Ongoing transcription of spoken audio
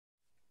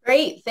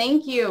Great.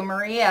 Thank you,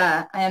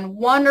 Maria. And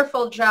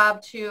wonderful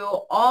job to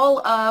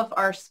all of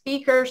our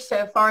speakers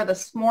so far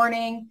this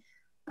morning,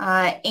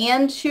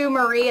 and to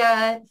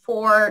Maria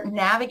for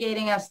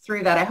navigating us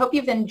through that. I hope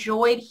you've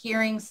enjoyed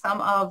hearing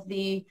some of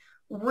the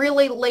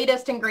really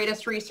latest and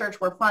greatest research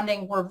we're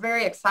funding. We're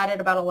very excited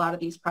about a lot of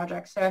these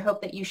projects, so I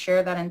hope that you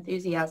share that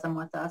enthusiasm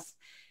with us.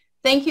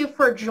 Thank you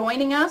for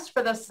joining us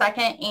for the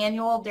second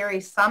annual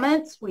Dairy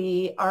Summit.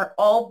 We are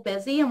all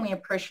busy and we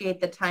appreciate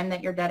the time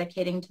that you're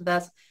dedicating to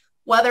this.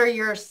 Whether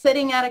you're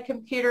sitting at a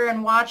computer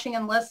and watching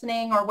and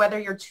listening, or whether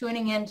you're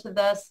tuning into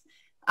this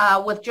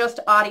with just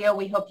audio,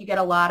 we hope you get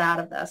a lot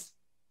out of this.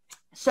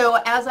 So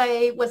as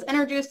I was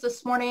introduced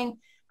this morning,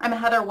 I'm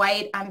Heather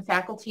White. I'm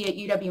faculty at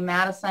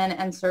UW-Madison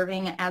and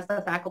serving as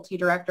the faculty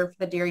director for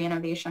the Dairy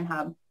Innovation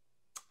Hub.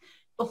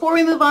 Before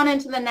we move on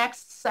into the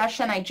next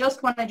session, I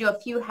just want to do a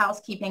few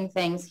housekeeping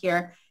things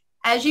here.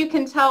 As you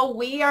can tell,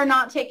 we are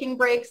not taking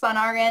breaks on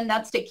our end.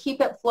 That's to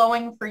keep it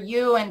flowing for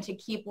you and to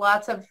keep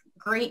lots of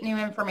great new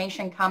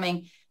information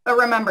coming. But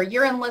remember,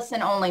 you're in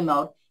listen only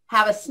mode.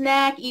 Have a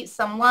snack, eat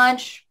some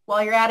lunch.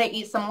 While you're at it,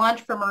 eat some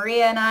lunch for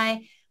Maria and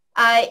I.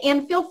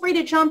 And feel free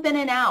to jump in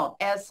and out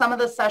as some of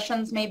the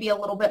sessions may be a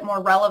little bit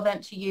more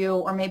relevant to you,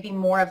 or maybe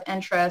more of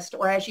interest,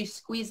 or as you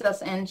squeeze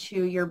us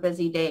into your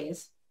busy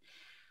days.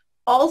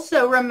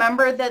 Also,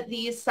 remember that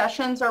these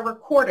sessions are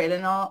recorded,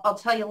 and I'll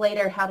tell you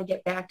later how to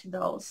get back to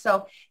those.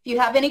 So if you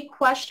have any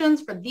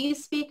questions for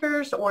these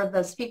speakers or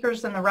the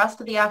speakers in the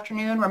rest of the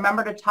afternoon,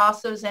 remember to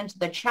toss those into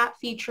the chat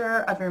feature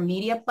of your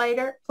media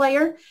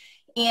player,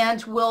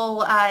 and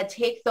we'll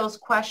take those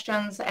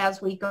questions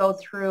as we go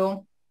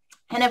through.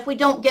 And if we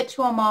don't get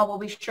to them all, we'll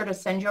be sure to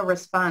send you a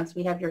response.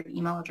 We have your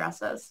email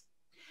addresses.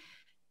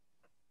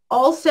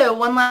 Also,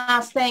 one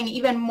last thing,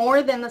 even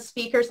more than the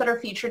speakers that are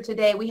featured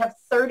today, we have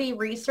 30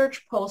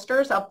 research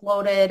posters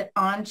uploaded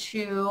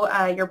onto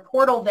your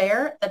portal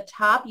there. At the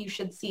top, you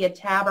should see a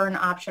tab or an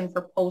option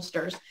for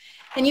posters.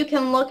 And you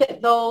can look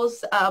at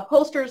those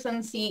posters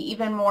and see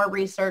even more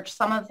research.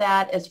 Some of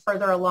that is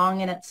further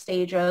along in its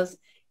stages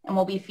and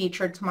will be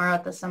featured tomorrow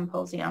at the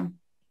symposium.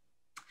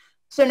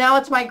 So now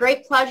it's my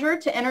great pleasure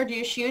to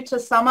introduce you to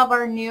some of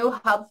our new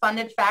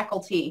Hub-funded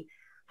faculty.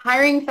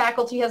 Hiring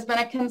faculty has been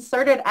a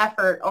concerted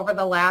effort over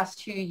the last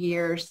 2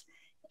 years,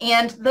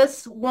 and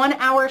this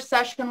 1-hour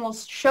session will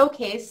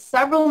showcase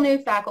several new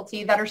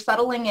faculty that are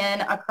settling in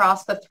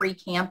across the 3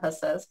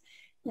 campuses.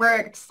 We're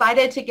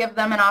excited to give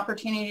them an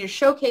opportunity to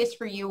showcase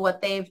for you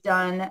what they've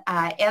done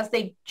as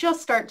they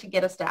just start to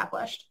get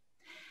established.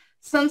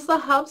 Since the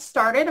Hub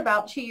started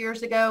about 2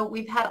 years ago,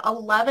 we've had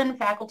 11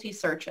 faculty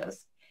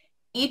searches.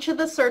 Each of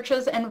the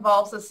searches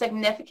involves a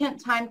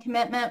significant time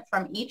commitment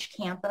from each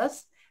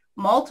campus,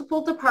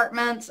 multiple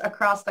departments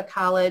across the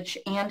college,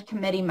 and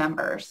committee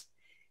members.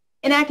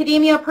 In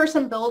academia, a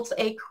person builds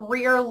a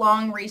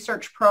career-long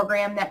research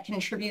program that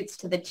contributes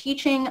to the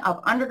teaching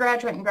of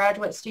undergraduate and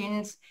graduate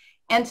students,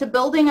 and to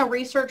building a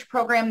research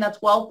program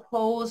that's well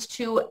posed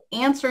to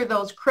answer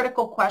those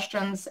critical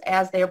questions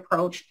as they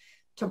approach,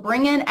 to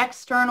bring in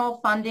external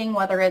funding,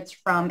 whether it's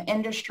from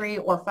industry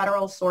or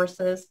federal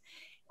sources.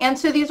 And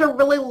so these are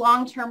really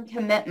long-term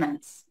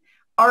commitments.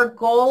 Our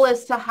goal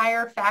is to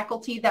hire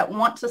faculty that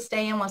want to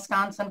stay in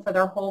Wisconsin for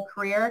their whole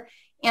career.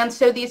 And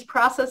so these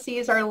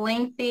processes are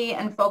lengthy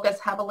and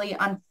focus heavily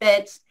on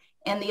fit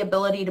and the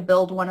ability to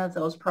build one of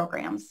those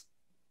programs.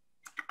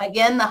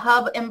 Again, the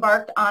Hub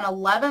embarked on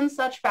 11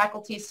 such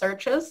faculty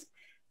searches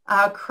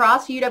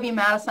across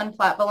UW-Madison,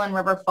 Platteville, and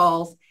River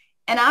Falls.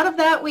 And out of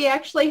that, we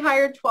actually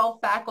hired 12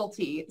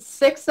 faculty,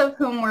 6 of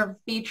whom we're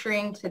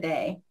featuring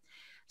today.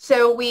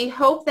 So we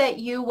hope that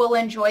you will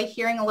enjoy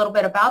hearing a little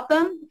bit about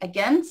them.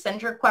 Again,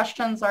 send your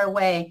questions our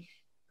way.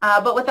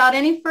 But without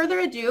any further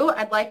ado,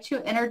 I'd like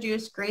to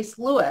introduce Grace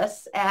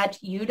Lewis at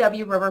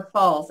UW River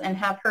Falls and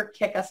have her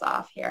kick us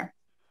off here.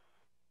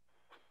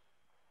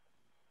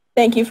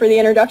 Thank you for the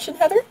introduction,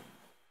 Heather.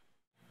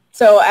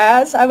 So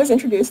as I was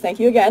introduced, thank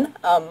you again.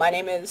 My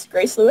name is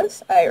Grace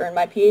Lewis. I earned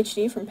my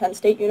PhD from Penn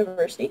State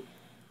University.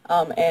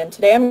 And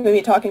today I'm going to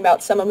be talking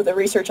about some of the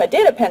research I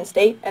did at Penn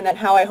State and then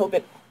how I hope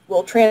it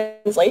will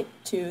translate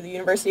to the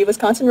University of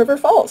Wisconsin River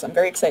Falls. I'm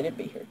very excited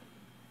to be here.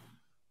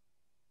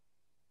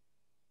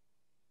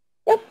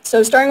 Yep,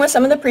 so starting with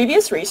some of the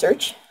previous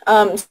research.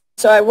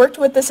 So I worked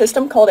with the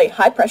system called a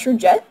high-pressure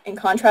jet, in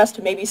contrast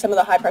to maybe some of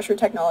the high-pressure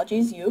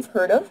technologies you've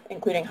heard of,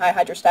 including high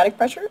hydrostatic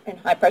pressure and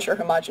high-pressure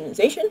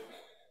homogenization.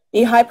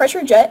 The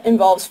high-pressure jet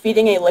involves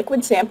feeding a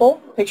liquid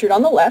sample, pictured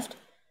on the left,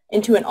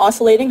 into an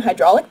oscillating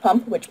hydraulic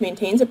pump, which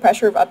maintains a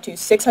pressure of up to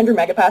 600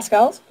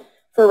 megapascals.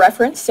 For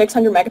reference,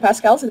 600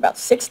 megapascals is about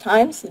 6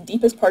 times the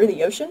deepest part of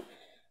the ocean.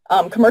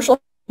 Commercial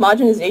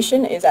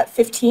homogenization is at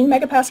 15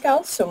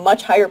 megapascals, so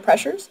much higher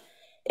pressures.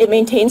 It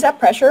maintains that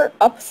pressure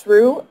up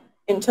through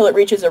until it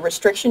reaches a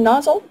restriction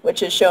nozzle,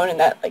 which is shown in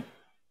that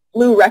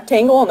blue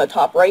rectangle on the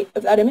top right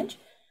of that image.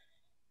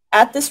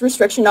 At this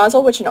restriction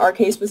nozzle, which in our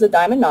case was a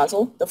diamond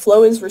nozzle, the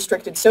flow is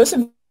restricted so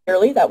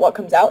severely that what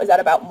comes out is at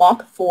about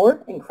Mach 4,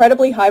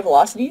 incredibly high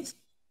velocities.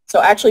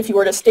 So actually, if you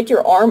were to stick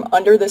your arm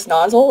under this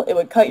nozzle, it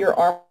would cut your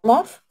arm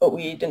off, but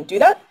we didn't do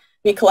that.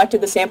 We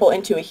collected the sample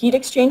into a heat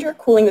exchanger,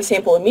 cooling the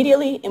sample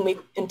immediately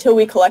until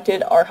we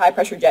collected our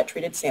high-pressure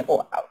jet-treated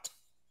sample out.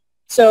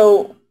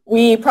 So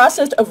we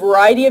processed a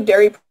variety of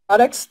dairy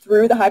products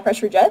through the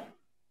high-pressure jet,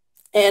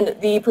 and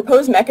the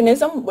proposed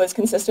mechanism was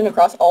consistent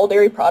across all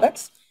dairy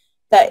products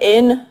that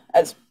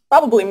as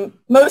probably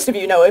most of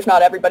you know, if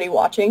not everybody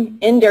watching,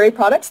 in dairy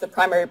products, the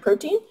primary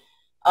protein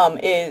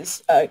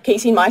is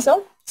casein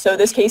micelle. So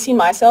this casein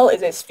micelle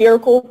is a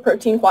spherical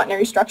protein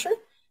quaternary structure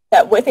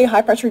that with a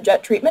high-pressure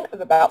jet treatment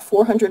of about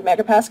 400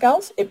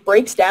 megapascals, it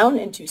breaks down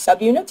into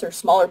subunits or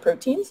smaller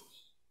proteins.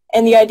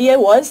 And the idea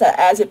was that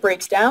as it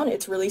breaks down,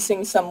 it's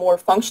releasing some more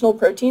functional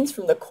proteins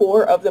from the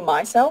core of the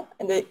micelle,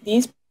 and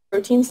these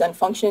proteins then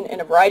function in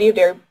a variety of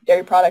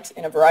dairy products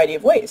in a variety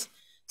of ways.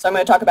 So I'm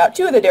going to talk about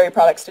 2 of the dairy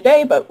products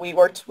today, but we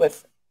worked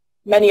with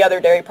many other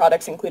dairy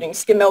products, including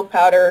skim milk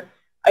powder,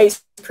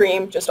 ice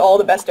cream, just all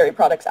the best dairy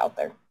products out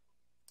there.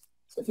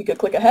 So if you could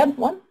click ahead,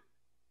 1.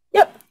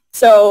 Yep.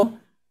 So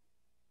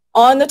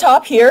on the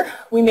top here,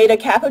 we made a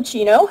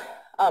cappuccino.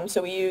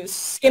 So we use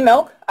skim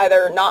milk,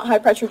 either not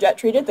high-pressure jet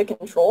treated, the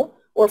control,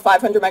 or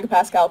 500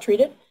 megapascal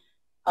treated.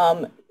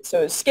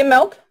 So skim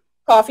milk,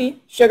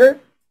 coffee, sugar,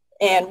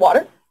 and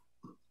water.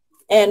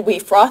 And we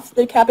frothed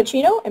the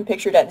cappuccino and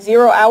pictured at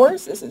 0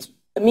 hours. This is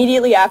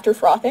immediately after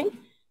frothing.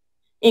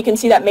 You can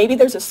see that maybe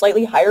there's a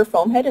slightly higher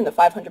foam head in the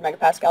 500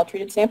 megapascal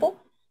treated sample.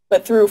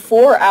 But through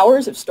 4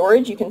 hours of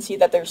storage, you can see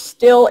that there's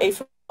still a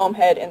foam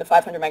head in the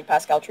 500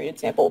 megapascal treated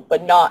sample,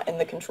 but not in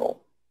the control.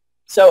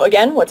 So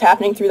again, what's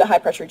happening through the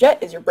high-pressure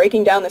jet is you're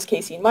breaking down this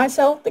casein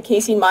micelle. The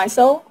casein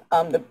micelle,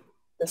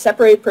 the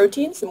separated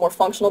proteins, the more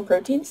functional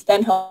proteins,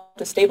 then help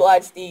to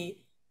stabilize the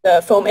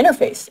foam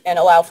interface and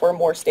allow for a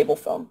more stable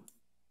foam.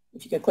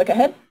 If you could click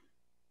ahead.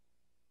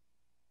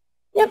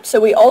 Yep,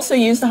 so we also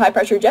use the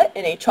high-pressure jet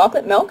in a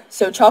chocolate milk.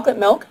 So chocolate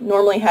milk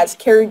normally has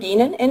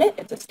carrageenan in it.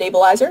 It's a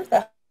stabilizer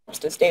that helps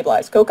to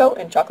stabilize cocoa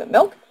and chocolate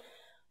milk.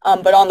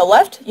 But on the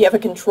left, you have a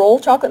control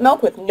chocolate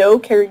milk with no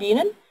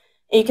carrageenan.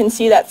 And you can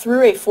see that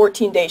through a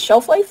 14-day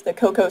shelf life, the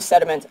cocoa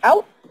sediments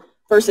out,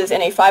 versus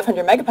in a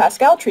 500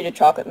 megapascal treated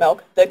chocolate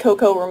milk, the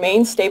cocoa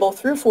remains stable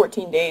through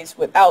 14 days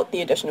without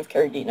the addition of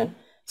carrageenan.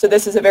 So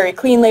this is a very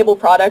clean label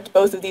product.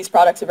 Both of these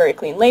products are very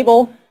clean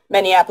label,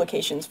 many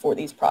applications for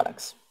these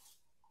products.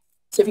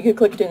 So if you could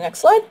click to the next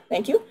slide,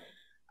 thank you.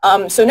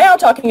 So now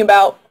talking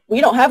about, we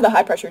don't have the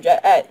high pressure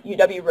jet at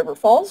UW River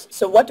Falls,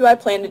 so what do I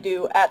plan to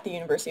do at the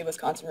University of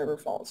Wisconsin River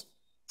Falls?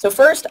 So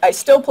first, I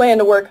still plan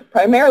to work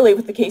primarily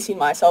with the casein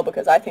micelle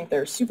because I think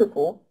they're super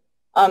cool.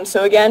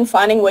 So again,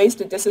 finding ways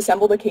to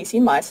disassemble the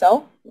casein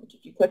micelle, which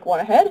if you click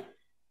 1 ahead,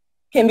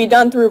 can be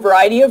done through a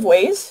variety of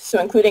ways, so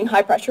including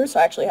high pressure. So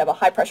I actually have a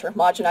high pressure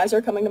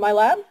homogenizer coming to my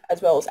lab,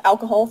 as well as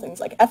alcohol, things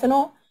like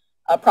ethanol,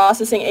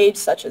 processing aids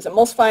such as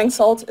emulsifying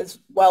salts, as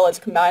well as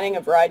combining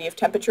a variety of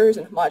temperatures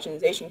and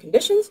homogenization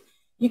conditions.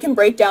 You can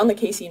break down the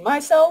casein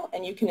micelle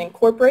and you can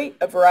incorporate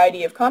a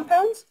variety of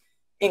compounds,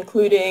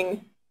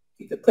 including,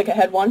 you could click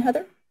ahead 1,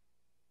 Heather,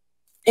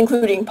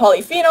 including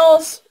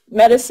polyphenols,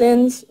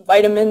 medicines,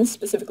 vitamins,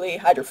 specifically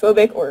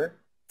hydrophobic or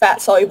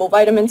fat-soluble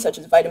vitamins such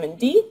as vitamin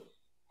D.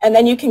 And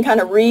then you can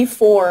kind of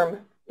reform,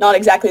 not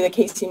exactly the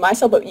casein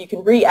micelle, but you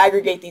can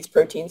re-aggregate these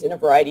proteins in a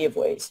variety of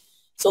ways.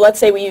 So let's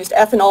say we used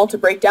ethanol to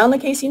break down the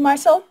casein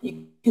micelle.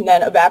 You can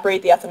then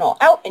evaporate the ethanol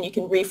out and you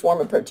can reform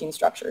a protein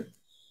structure.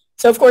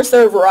 So of course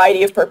there are a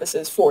variety of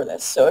purposes for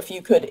this. So if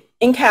you could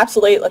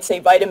encapsulate, let's say,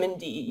 vitamin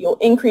D, you'll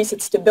increase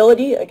its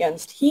stability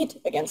against heat,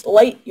 against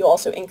light. You'll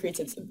also increase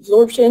its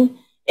absorption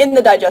in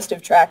the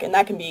digestive tract, and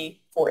that can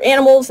be for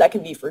animals, that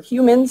can be for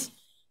humans.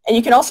 And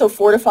you can also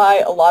fortify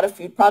a lot of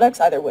food products,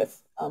 either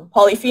with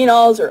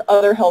polyphenols or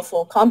other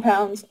healthful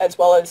compounds, as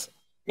well as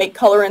make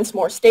colorants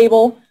more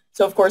stable.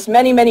 So of course,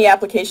 many, many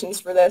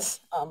applications for this,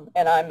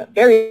 and I'm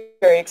very,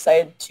 very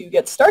excited to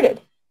get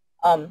started.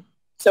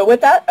 So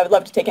with that, I would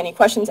love to take any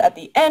questions at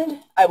the end.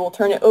 I will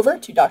turn it over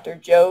to Dr.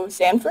 Joe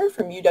Sanford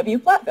from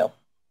UW-Platteville.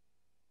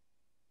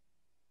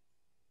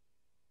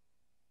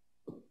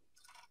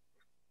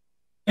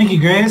 Thank you,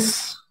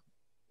 Grace.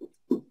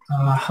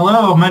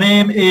 Hello, my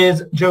name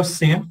is Joe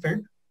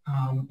Sanford,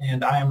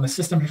 and I am an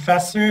assistant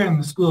professor in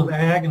the School of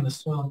Ag and the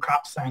Soil and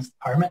Crop Science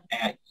Department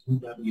at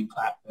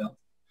UW-Platteville.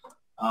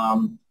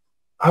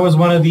 I was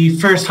one of the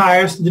first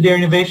hires to the Dairy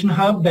Innovation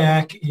Hub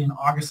back in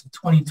August of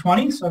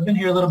 2020, so I've been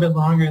here a little bit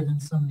longer than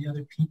some of the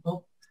other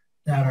people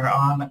that are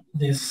on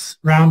this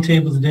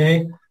roundtable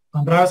today.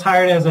 But I was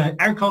hired as an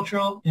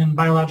agricultural and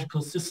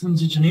biological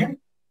systems engineer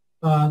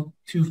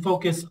to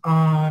focus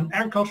on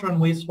agricultural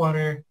and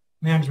wastewater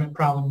management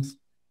problems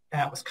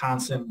at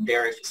Wisconsin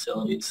dairy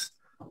facilities.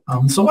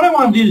 So what I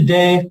want to do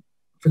today,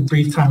 for the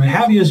brief time I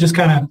have you, is just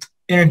kind of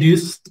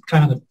introduce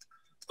kind of the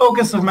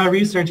focus of my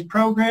research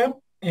program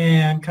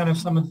and kind of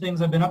some of the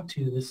things I've been up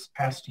to this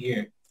past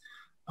year.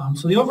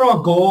 So the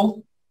overall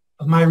goal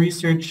of my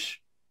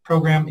research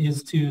program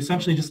is to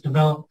essentially just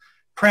develop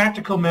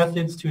practical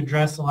methods to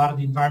address a lot of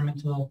the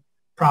environmental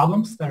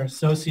problems that are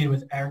associated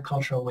with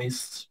agricultural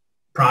waste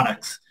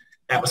products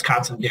at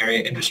Wisconsin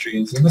dairy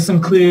industries. And this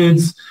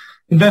includes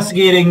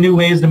investigating new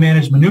ways to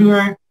manage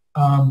manure,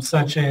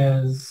 such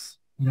as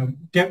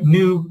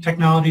new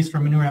technologies for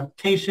manure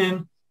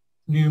application,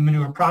 new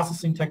manure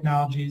processing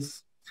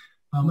technologies,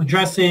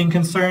 addressing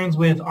concerns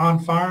with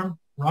on-farm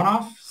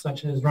runoff,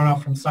 such as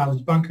runoff from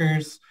silage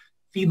bunkers,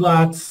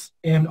 feedlots,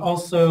 and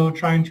also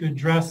trying to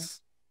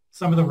address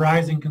some of the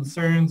rising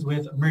concerns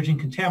with emerging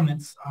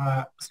contaminants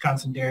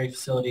Wisconsin dairy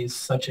facilities,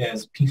 such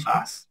as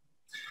PFAS.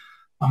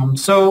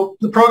 So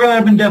the program that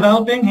I've been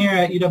developing here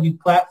at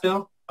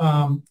UW-Platteville,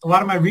 a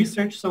lot of my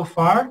research so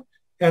far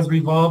has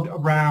revolved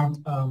around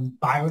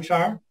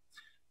biochar,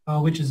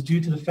 which is due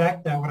to the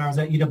fact that when I was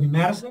at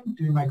UW-Madison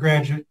doing my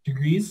graduate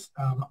degrees,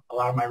 a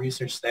lot of my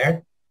research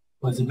there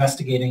was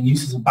investigating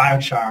uses of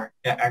biochar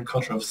at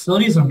agricultural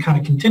facilities. I'm kind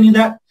of continue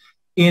that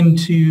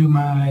into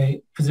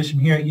my position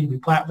here at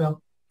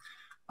UW-Platteville.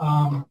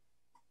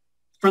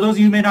 For those of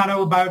you who may not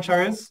know what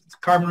biochar is, it's a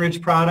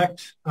carbon-rich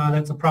product.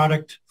 That's a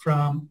product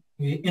from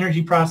the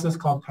energy process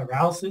called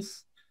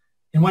pyrolysis.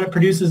 And what it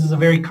produces is a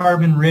very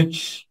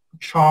carbon-rich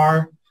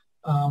char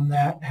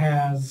that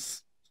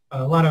has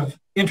a lot of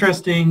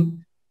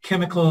interesting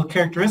chemical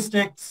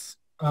characteristics,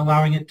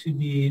 allowing it to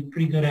be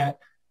pretty good at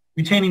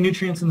retaining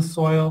nutrients in the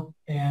soil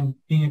and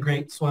being a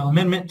great soil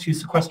amendment to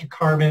sequester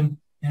carbon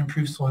and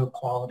improve soil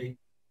quality.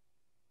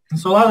 And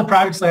so a lot of the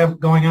projects I have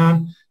going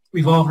on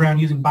revolve around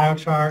using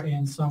biochar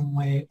in some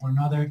way or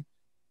another.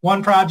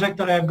 One project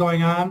that I have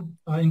going on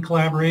in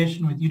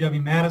collaboration with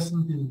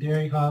UW-Madison through the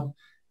Dairy Hub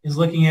is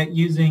looking at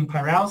using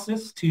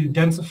pyrolysis to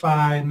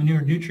densify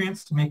manure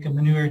nutrients to make a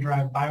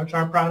manure-derived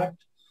biochar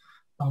product.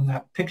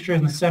 That picture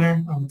in the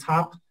center on the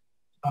top,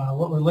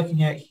 what we're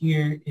looking at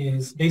here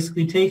is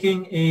basically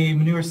taking a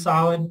manure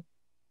solid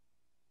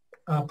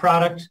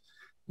product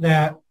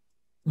that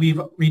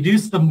we've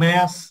reduced the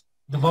mass,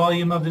 the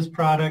volume of this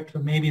product,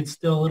 but maybe it's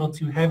still a little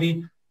too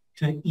heavy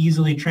to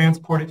easily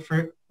transport it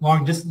for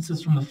long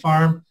distances from the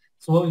farm.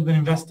 So what we've been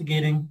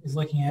investigating is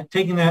looking at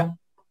taking that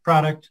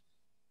product,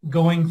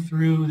 going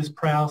through this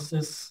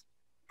pyrolysis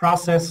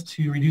process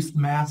to reduce the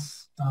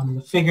mass.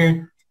 The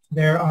figure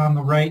there on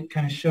the right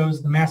kind of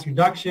shows the mass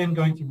reduction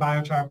going through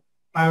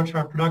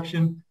biochar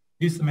production,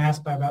 reduce the mass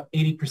by about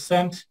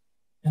 80%.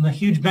 And the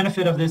huge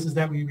benefit of this is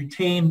that we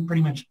retain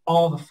pretty much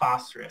all the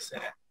phosphorus in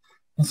it.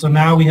 And so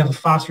now we have a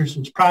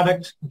phosphorus-rich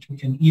product, which we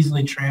can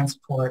easily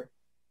transport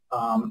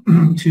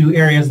to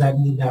areas that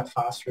need that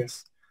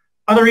phosphorus.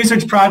 Other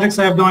research projects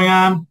I have going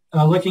on,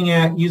 looking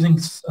at using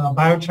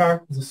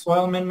biochar as a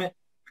soil amendment,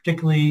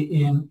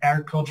 particularly in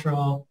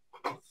agricultural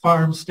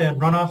farmstead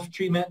runoff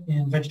treatment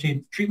in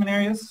vegetative treatment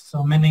areas, so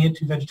amending it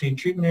to vegetative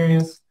treatment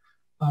areas,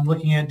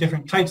 looking at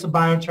different types of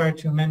biochar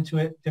to amend to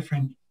it,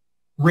 different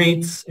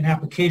rates and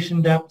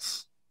application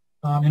depths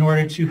in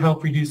order to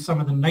help reduce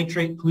some of the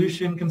nitrate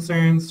pollution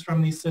concerns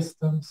from these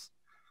systems.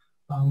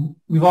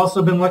 We've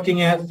also been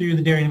looking at, through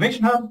the Dairy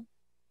Innovation Hub,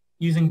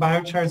 using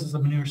biochars as a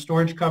manure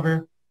storage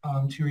cover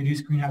to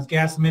reduce greenhouse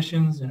gas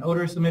emissions and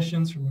odorous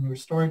emissions from manure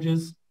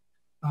storages.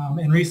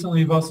 And recently,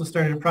 we've also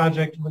started a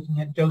project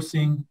looking at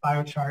dosing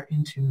biochar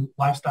into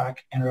livestock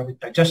anaerobic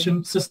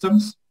digestion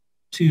systems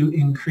to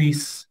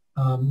increase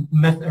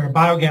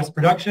biogas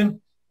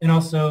production and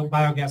also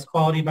biogas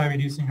quality by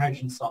reducing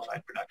hydrogen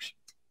sulfide production.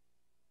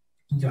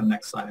 You can go to the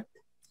next slide.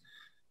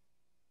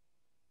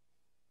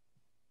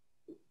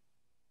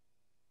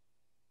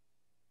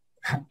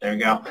 There we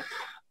go.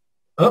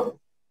 Oh,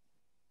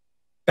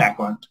 back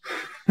one.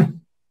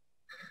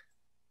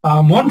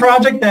 One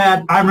project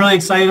that I'm really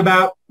excited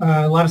about,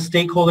 a lot of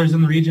stakeholders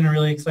in the region are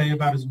really excited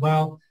about as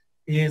well,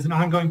 is an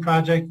ongoing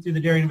project through the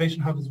Dairy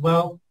Innovation Hub as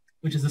well,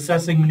 which is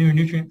assessing manure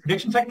nutrient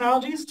prediction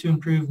technologies to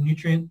improve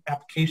nutrient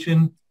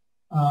application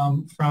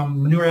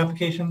from manure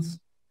applications.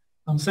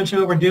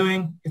 Essentially what we're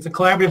doing, it's a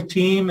collaborative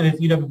team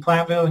with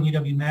UW-Platteville and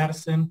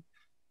UW-Madison.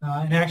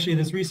 And actually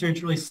this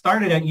research really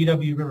started at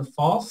UW-River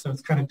Falls, so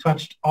it's kind of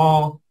touched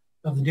all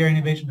of the Dairy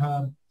Innovation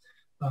Hub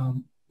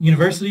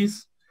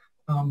universities.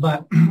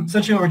 But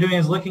essentially what we're doing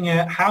is looking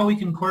at how we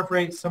can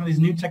incorporate some of these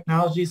new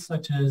technologies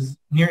such as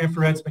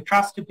near-infrared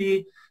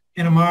spectroscopy,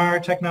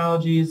 NMR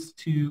technologies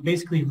to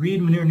basically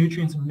read manure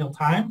nutrients in real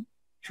time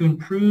to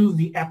improve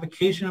the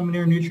application of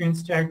manure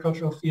nutrients to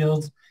agricultural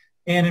fields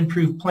and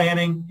improve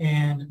planning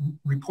and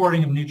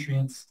reporting of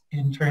nutrients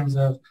in terms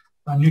of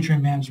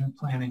nutrient management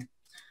planning.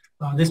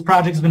 This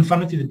project has been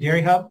funded through the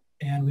Dairy Hub,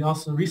 and we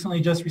also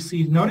recently just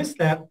received notice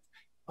that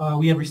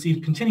we have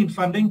received continued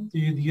funding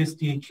through the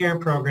USDA CARE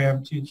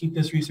program to keep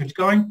this research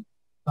going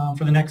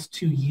for the next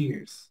 2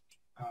 years.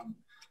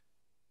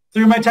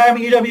 Through my time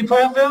at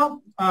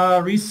UW-Platteville,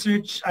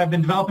 I've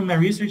been developing my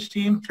research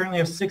team. Currently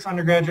have 6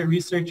 undergraduate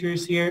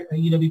researchers here at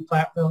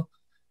UW-Platteville.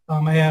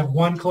 I have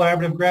 1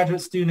 collaborative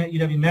graduate student at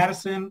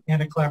UW-Madison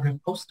and a collaborative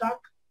postdoc.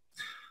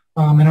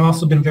 And I've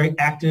also been very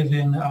active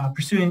in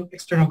pursuing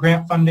external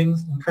grant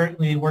fundings. I'm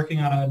currently working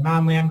on a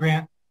non-land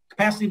grant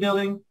capacity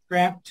building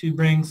grant to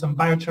bring some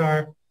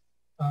biochar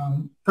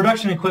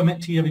production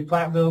equipment to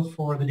UW-Platteville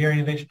for the Dairy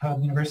Innovation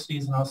Hub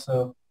universities and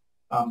also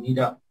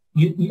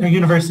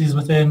universities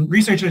within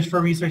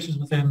researchers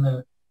within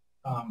the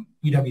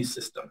UW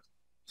system.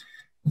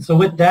 And so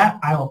with that,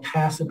 I will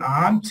pass it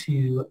on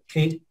to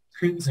Kate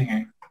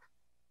Creutzinger.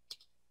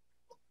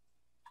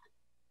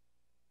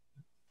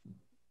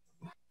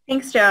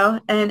 Thanks, Joe.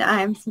 And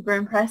I'm super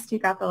impressed you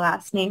got the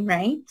last name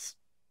right.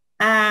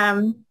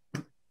 I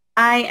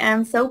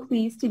am so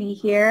pleased to be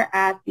here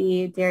at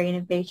the Dairy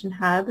Innovation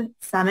Hub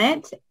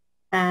Summit.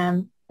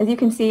 As you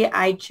can see,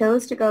 I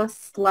chose to go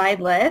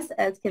slideless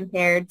as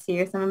compared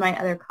to some of my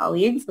other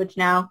colleagues, which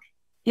now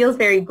feels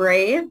very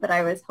brave, but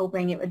I was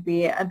hoping it would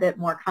be a bit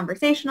more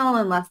conversational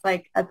and less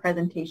like a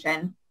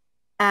presentation.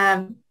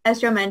 As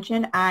Joe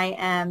mentioned, I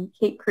am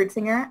Kate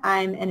Creutzinger.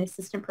 I'm an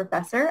assistant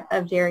professor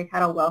of dairy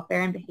cattle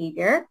welfare and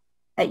behavior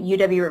at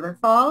UW River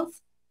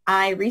Falls.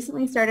 I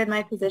recently started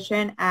my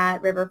position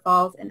at River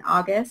Falls in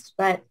August,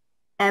 but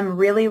am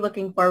really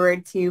looking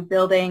forward to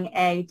building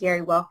a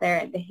dairy welfare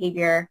and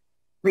behavior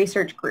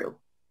research group.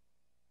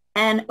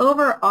 And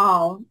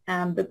overall,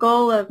 the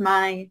goal of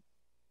my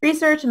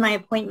research and my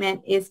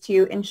appointment is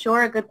to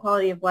ensure a good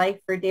quality of life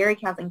for dairy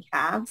cows and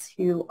calves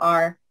who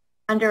are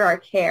under our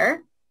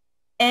care.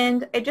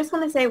 And I just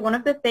want to say one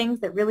of the things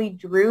that really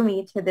drew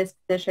me to this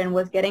position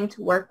was getting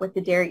to work with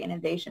the Dairy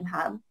Innovation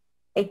Hub.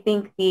 I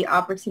think the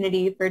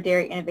opportunity for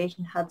Dairy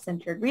Innovation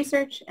Hub-centered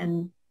research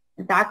and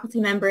faculty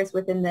members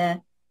within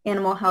the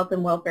animal health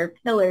and welfare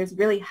pillars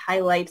really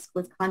highlights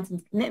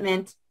Wisconsin's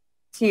commitment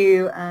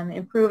to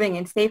improving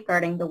and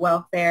safeguarding the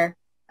welfare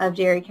of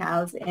dairy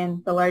cows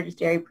in the largest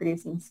dairy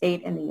producing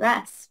state in the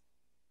U.S.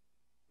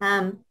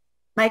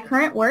 My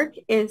current work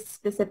is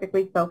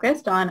specifically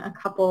focused on a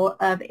couple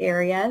of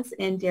areas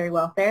in dairy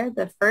welfare.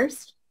 The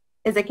first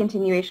is a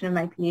continuation of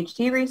my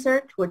PhD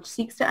research, which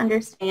seeks to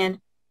understand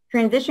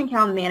transition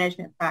cow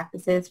management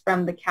practices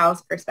from the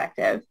cow's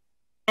perspective.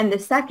 And the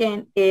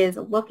second is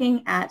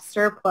looking at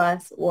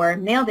surplus or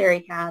male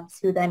dairy calves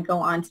who then go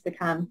on to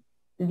become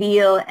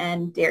veal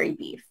and dairy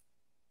beef.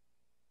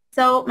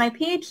 So my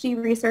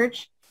PhD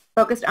research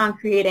focused on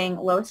creating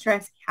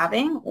low-stress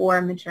calving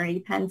or maternity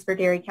pens for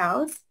dairy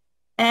cows.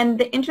 And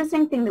the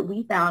interesting thing that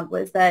we found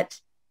was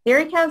that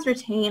dairy cows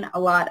retain a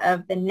lot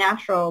of the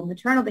natural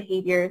maternal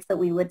behaviors that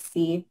we would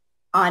see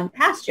on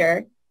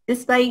pasture,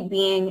 despite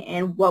being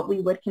in what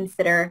we would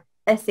consider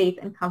a safe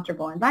and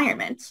comfortable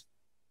environment.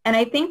 And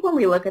I think when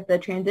we look at the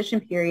transition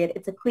period,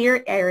 it's a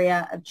clear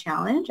area of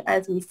challenge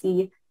as we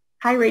see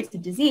high rates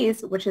of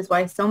disease, which is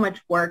why so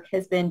much work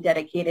has been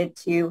dedicated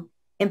to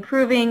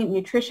improving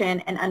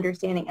nutrition and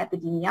understanding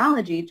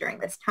epidemiology during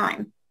this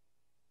time.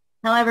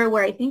 However,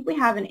 where I think we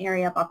have an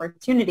area of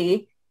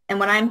opportunity, and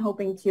what I'm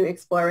hoping to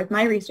explore with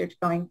my research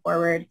going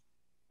forward,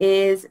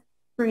 is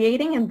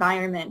creating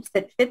environments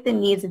that fit the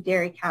needs of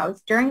dairy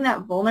cows during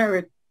that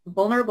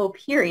vulnerable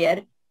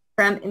period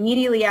from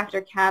immediately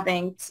after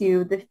calving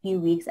to the few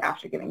weeks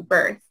after giving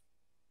birth.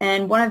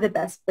 And one of the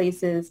best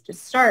places to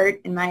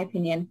start, in my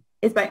opinion,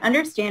 is by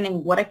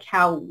understanding what a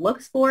cow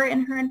looks for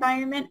in her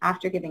environment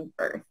after giving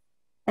birth.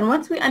 And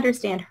once we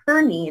understand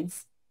her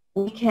needs,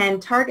 we can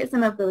target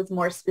some of those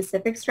more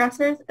specific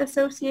stressors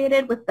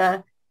associated with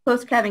the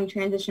post-calving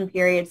transition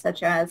period,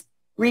 such as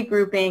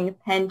regrouping,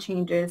 pen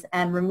changes,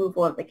 and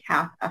removal of the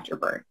calf after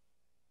birth.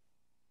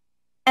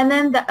 And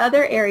then the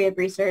other area of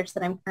research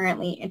that I'm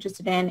currently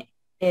interested in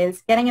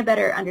is getting a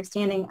better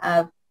understanding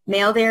of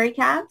male dairy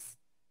calves.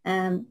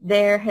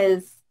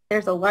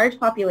 There's a large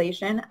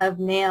population of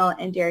male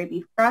and dairy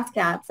beef cross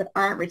calves that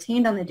aren't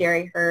retained on the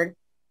dairy herd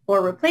for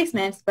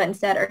replacements, but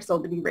instead are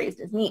sold to be raised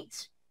as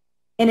meat.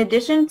 In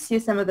addition to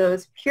some of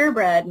those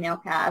purebred male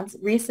calves,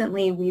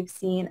 recently we've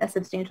seen a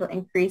substantial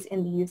increase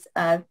in the use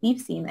of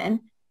beef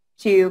semen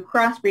to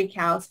crossbreed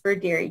cows for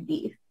dairy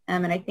beef.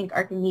 And I think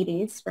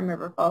Archimedes from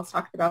River Falls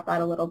talked about that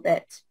a little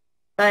bit.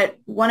 But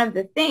one of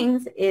the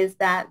things is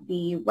that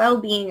the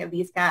well-being of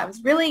these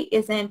calves really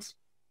isn't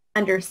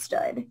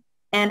understood.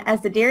 And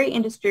as the dairy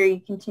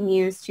industry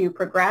continues to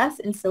progress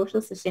in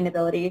social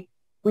sustainability,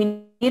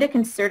 we need a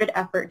concerted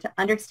effort to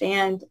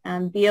understand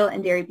veal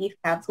and dairy beef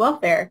calves'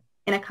 welfare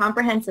in a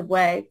comprehensive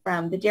way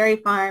from the dairy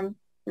farm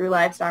through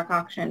livestock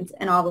auctions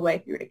and all the way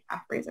through to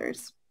calf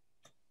raisers.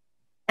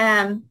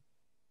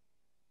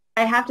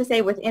 I have to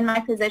say within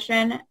my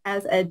position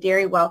as a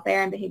dairy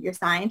welfare and behavior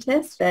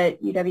scientist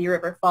at UW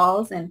River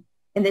Falls and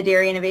in the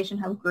Dairy Innovation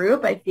Hub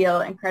group, I feel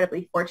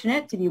incredibly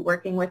fortunate to be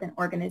working with an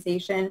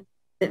organization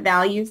that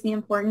values the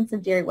importance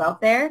of dairy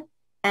welfare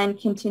and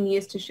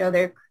continues to show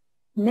their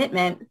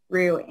commitment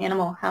through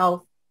animal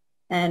health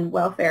and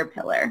welfare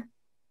pillar.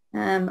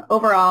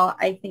 Overall,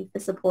 I think the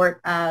support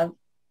of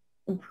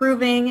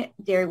improving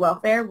dairy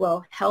welfare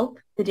will help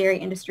the dairy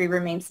industry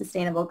remain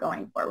sustainable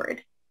going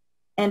forward.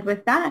 And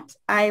with that,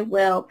 I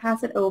will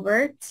pass it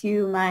over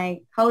to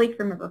my colleague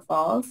from River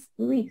Falls,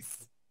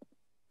 Luis.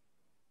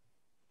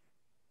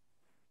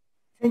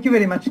 Thank you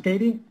very much,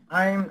 Katie.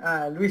 I'm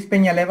Luis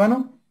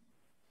Peña-Lévano,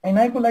 and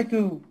I would like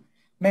to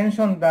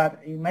mention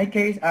that in my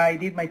case, I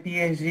did my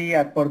PhD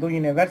at Purdue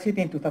University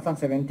in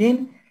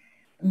 2017.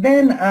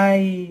 Then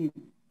I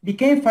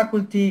became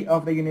faculty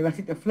of the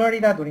University of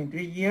Florida during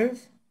 3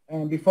 years,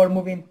 and before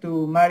moving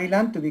to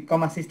Maryland to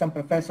become assistant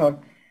professor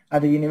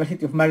at the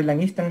University of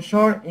Maryland Eastern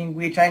Shore, in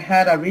which I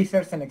had a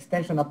research and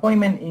extension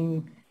appointment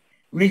in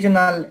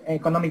regional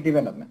economic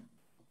development.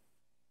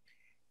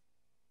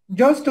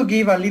 just to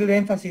give a little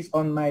emphasis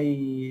on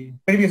my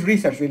previous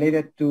research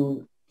related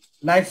to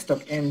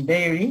livestock and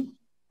dairy,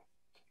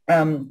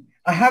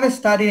 I have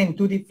studied in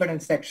two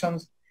different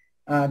sections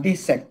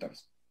these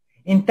sectors.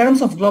 In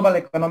terms of global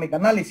economic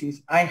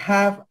analysis, I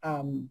have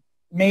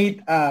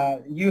made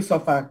use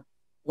of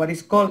what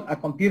is called a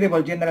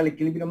computable general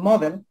equilibrium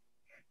model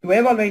to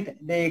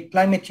evaluate the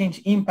climate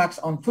change impacts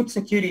on food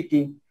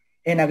security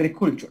and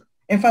agriculture,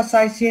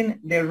 emphasizing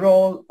the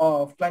role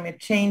of climate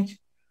change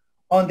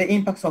on the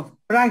impacts of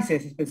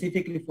prices,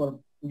 specifically for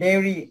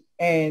dairy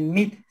and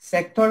meat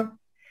sector.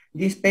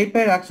 This paper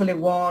actually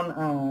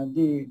won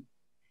the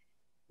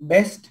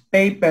best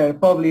paper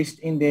published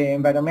in the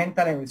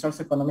Environmental and Resource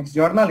Economics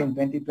Journal in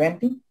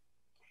 2020.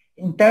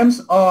 In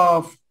terms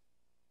of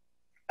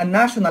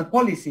national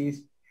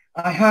policies,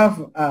 I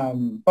have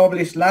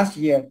published last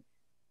year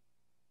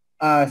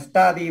a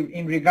study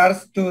in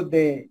regards to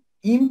the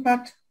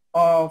impact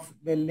of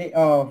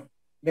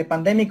the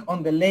pandemic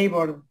on the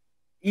labor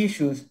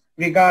issues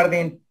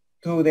regarding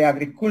to the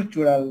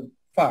agricultural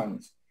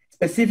farms,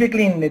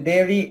 specifically in the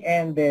dairy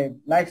and the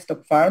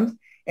livestock farms,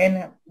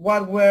 and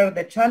what were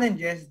the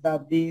challenges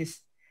that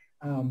these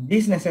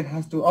businesses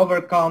has to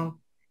overcome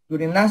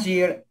during last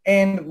year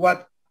and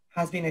what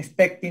has been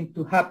expecting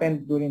to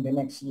happen during the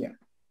next year.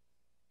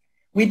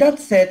 With that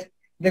said,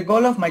 the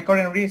goal of my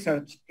current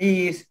research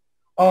is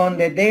on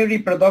the dairy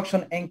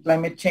production and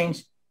climate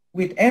change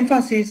with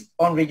emphasis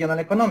on regional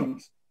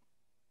economics.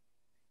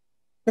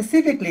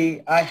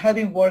 Specifically, I have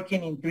been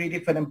working in 3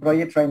 different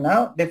projects right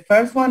now. The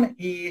first one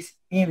is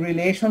in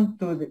relation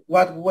to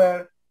what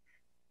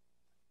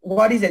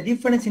is the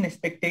difference in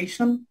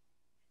expectation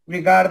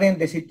regarding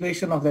the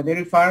situation of the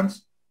dairy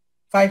farms,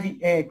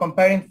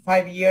 comparing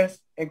 5 years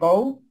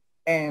ago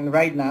and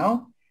right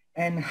now,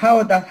 and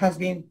how that has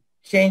been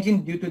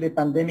changing due to the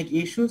pandemic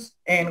issues,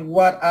 and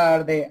what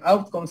are the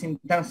outcomes in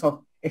terms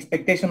of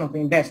expectation of the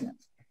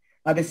investments.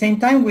 At the same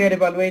time, we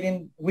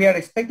are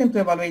expecting to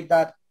evaluate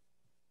that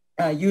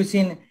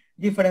using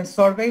different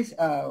surveys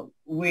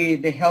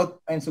with the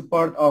help and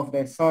support of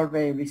the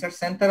Survey Research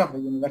Center of the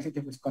University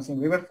of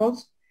Wisconsin-River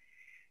Falls.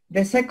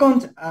 The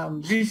second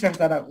research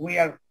that we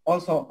are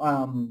also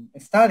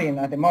studying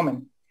at the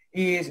moment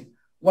is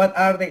what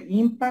are the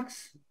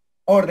impacts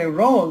or the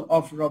role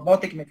of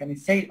robotic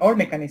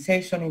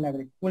mechanization in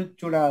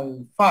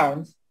agricultural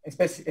farms,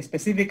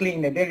 specifically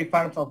in the dairy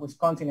farms of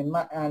Wisconsin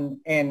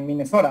and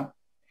Minnesota,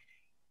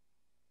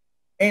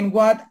 and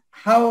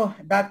how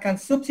that can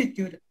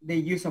substitute the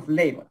use of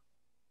labor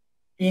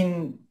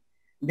in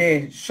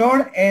the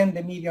short and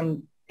the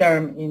medium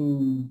term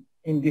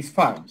in these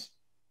farms.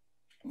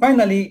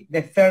 Finally,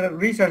 the third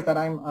research that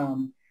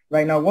I'm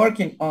right now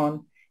working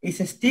on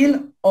is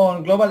still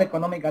on global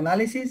economic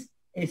analysis,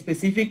 and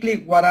specifically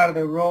what are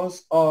the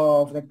roles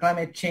of the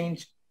climate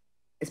change,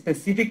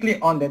 specifically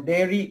on the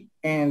dairy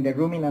and the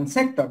ruminant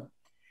sector,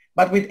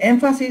 but with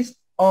emphasis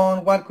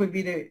on what could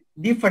be the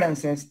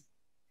differences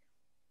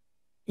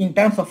in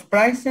terms of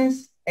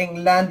prices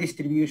and land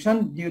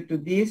distribution due to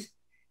these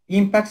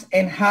impacts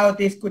and how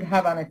this could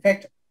have an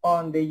effect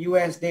on the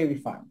U.S. dairy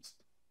farms.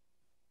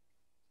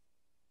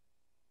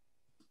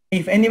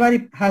 If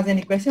anybody has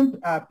any questions,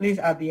 please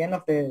at the end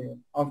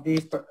of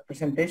this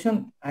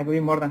presentation, I will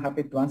be more than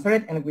happy to answer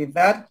it. And with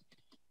that,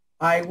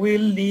 I will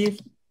leave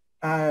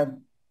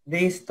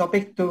this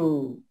topic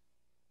to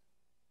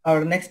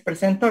our next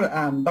presenter,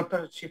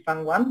 Dr.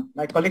 Zifan Wan,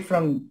 my colleague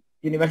from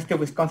University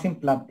of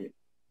Wisconsin-Platteville.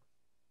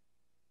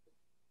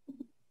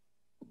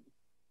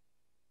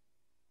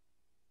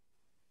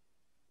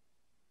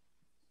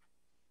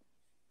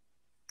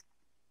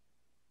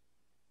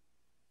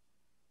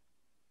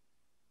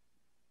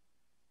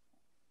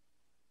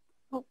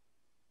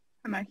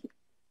 Am I here?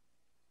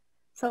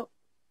 So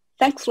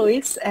thanks,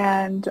 Luis,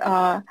 and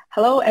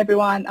hello,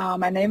 everyone.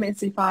 My name is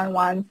Zifan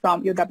Wan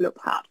from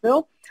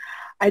UW-Platteville.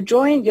 I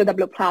joined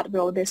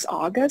UW-Platteville this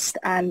August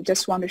and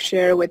just want to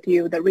share with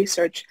you the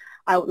research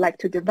I would like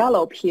to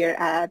develop here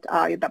at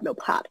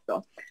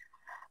UW-Platteville.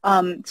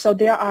 So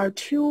there are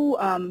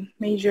 2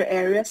 major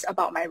areas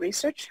about my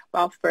research.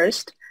 Well,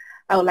 first,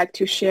 I would like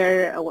to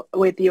share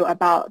with you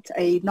about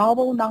a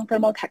novel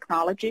non-thermal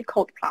technology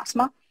called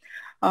plasma,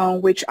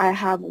 which I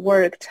have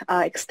worked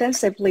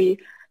extensively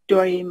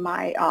during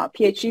my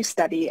PhD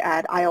study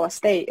at Iowa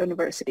State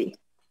University.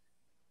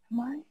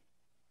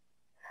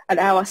 At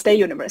Iowa State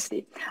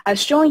University.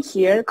 As shown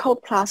here,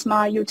 cold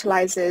plasma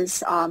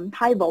utilizes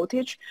high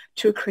voltage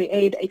to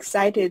create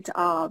excited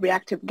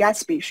reactive gas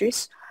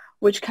species,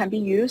 which can be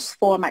used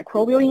for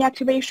microbial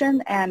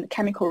inactivation and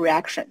chemical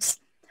reactions.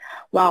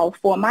 While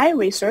for my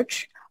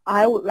research,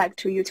 I would like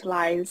to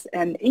utilize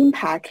an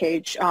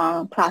in-package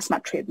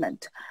plasma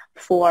treatment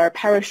for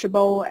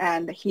perishable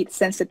and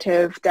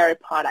heat-sensitive dairy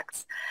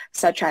products,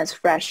 such as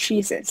fresh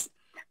cheeses,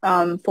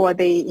 for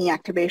the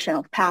inactivation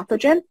of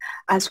pathogen,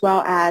 as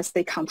well as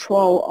the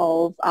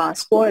control of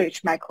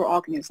spoilage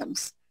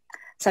microorganisms,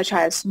 such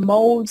as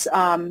molds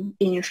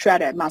in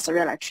shredded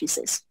mozzarella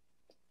cheeses.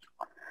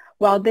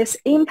 Well, this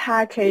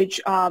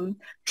in-package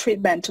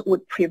treatment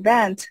would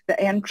prevent the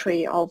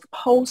entry of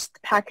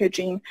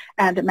post-packaging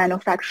and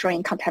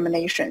manufacturing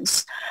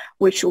contaminations,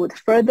 which would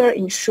further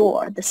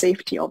ensure the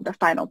safety of the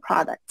final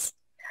products.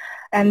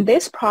 And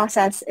this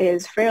process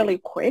is fairly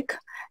quick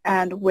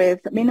and with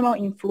minimal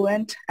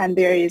influent, and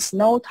there is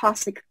no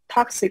toxic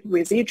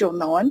residual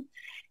known.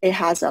 It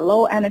has a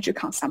low energy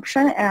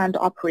consumption and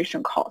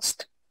operation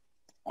cost.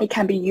 It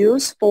can be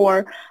used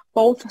for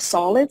both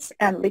solids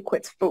and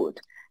liquid food.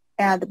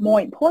 And more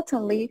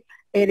importantly,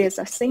 it is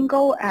a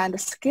single and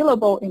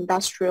scalable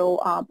industrial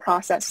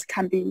process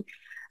can be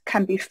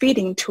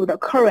fitting to the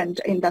current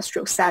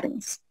industrial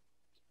settings.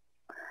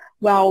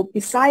 Well,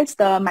 besides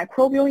the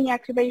microbial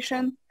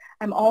inactivation,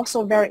 I'm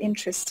also very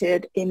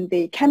interested in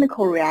the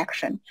chemical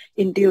reaction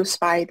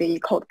induced by the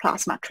cold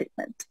plasma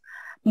treatment.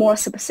 More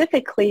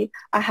specifically,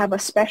 I have a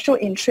special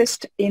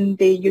interest in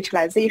the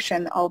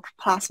utilization of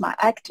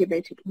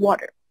plasma-activated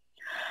water.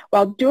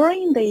 Well,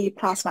 during the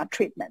plasma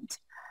treatment,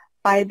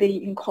 by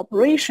the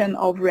incorporation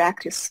of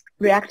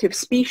reactive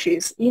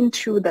species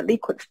into the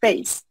liquid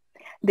phase,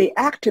 the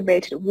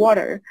activated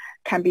water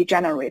can be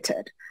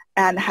generated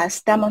and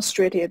has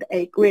demonstrated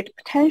a great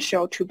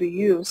potential to be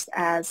used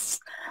as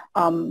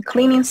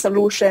cleaning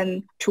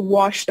solution to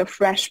wash the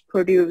fresh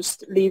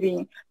produced,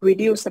 leaving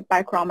reduced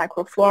background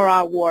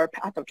microflora or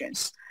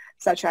pathogens,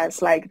 such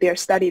as like their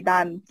study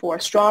done for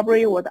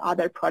strawberry or the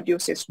other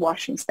produces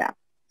washing step.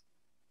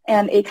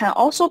 And it can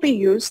also be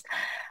used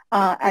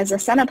as a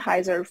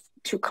sanitizer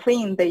to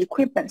clean the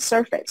equipment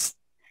surface.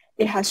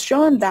 It has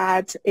shown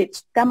that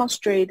it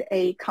demonstrates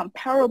a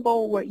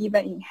comparable or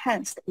even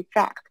enhanced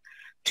effect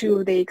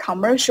to the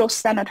commercial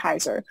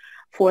sanitizer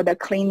for the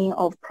cleaning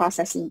of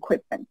processing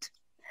equipment.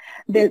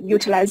 The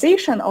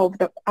utilization of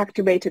the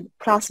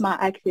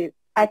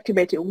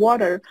plasma-activated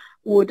water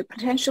would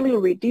potentially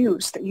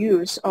reduce the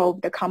use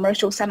of the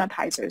commercial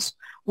sanitizers,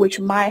 which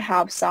might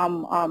have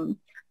some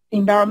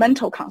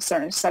environmental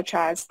concerns, such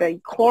as the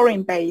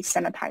chlorine-based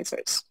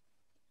sanitizers.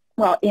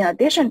 Well, in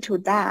addition to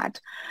that,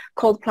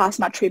 cold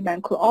plasma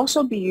treatment could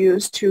also be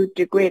used to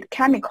degrade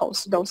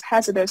chemicals, those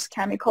hazardous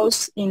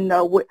chemicals in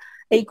the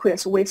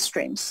aqueous waste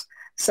streams.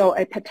 So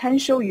a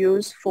potential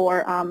use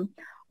for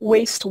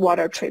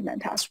wastewater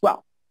treatment as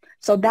well.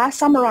 So that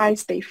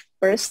summarized the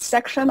first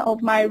section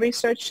of my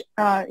research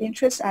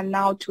interest, and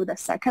now to the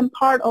second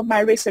part of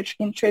my research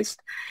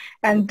interest.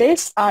 And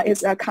this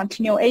is a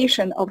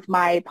continuation of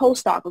my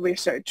postdoc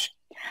research.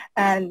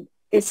 And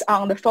it's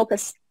on the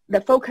focus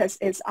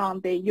is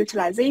on the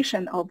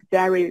utilization of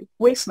dairy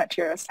waste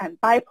materials and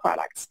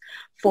byproducts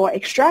for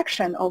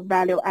extraction of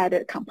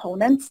value-added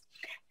components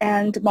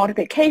and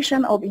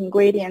modification of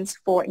ingredients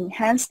for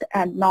enhanced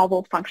and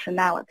novel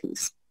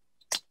functionalities.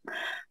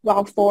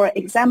 Well, for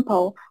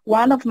example,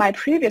 one of my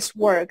previous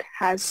work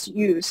has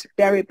used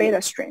dairy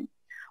beta stream,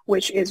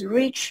 which is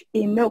rich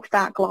in milk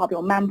fat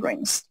globule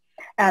membranes.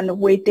 And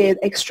we did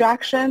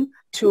extraction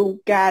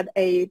to get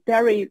a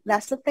dairy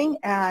lecithin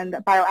and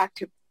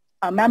bioactive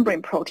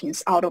membrane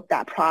proteins out of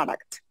that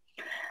product.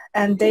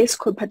 And this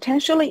could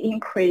potentially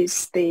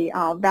increase the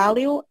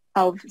value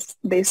of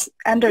this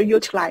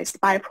underutilized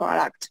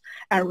byproduct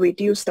and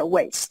reduce the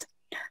waste.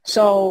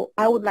 So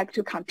I would like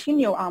to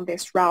continue on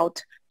this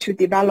route to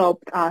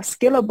develop a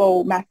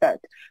scalable method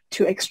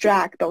to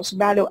extract those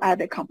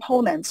value-added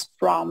components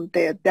from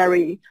the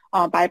dairy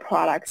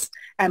byproducts,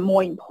 and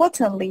more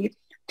importantly,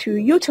 to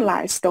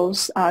utilize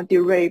those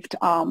derived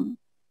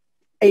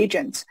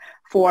agents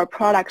for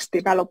products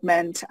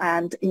development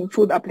and in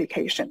food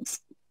applications.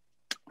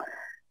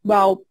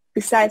 Well,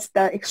 besides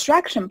the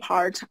extraction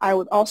part, I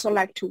would also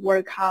like to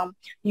work on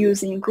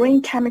using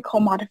green chemical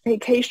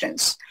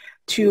modifications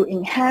to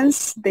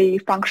enhance the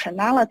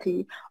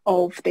functionality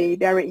of the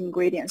dairy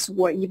ingredients,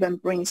 or even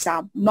bring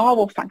some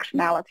novel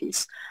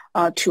functionalities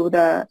to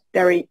the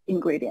dairy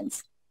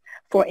ingredients.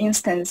 For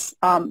instance,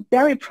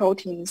 dairy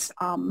proteins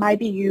might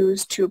be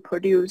used to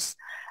produce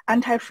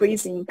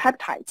anti-freezing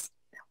peptides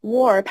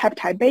or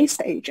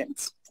peptide-based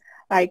agents.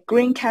 Like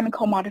green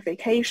chemical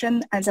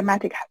modification,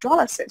 enzymatic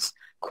hydrolysis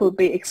could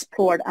be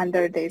explored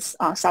under this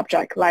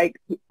subject, like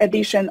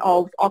addition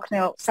of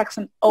octanyl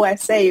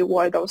OSA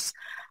or those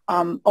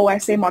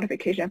OSA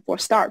modification for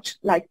starch,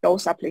 like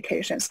those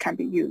applications can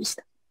be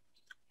used.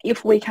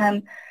 If we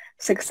can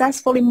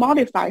successfully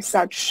modify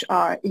such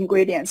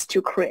ingredients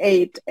to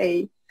create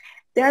a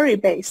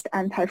dairy-based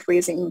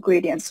anti-freezing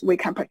ingredients, we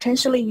can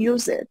potentially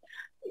use it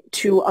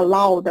to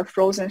allow the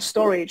frozen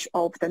storage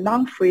of the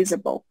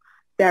non-freezable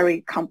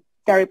dairy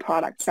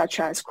products, such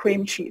as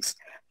cream cheese,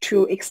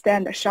 to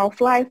extend the shelf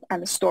life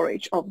and the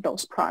storage of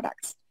those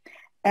products.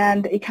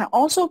 And it can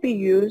also be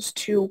used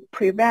to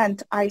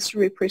prevent ice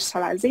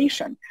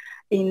recrystallization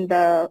in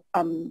the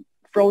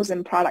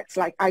frozen products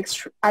like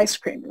ice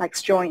cream, like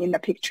shown in the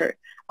picture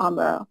on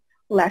the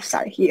left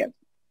side here.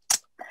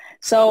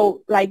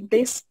 So like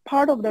this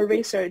part of the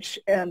research,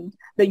 the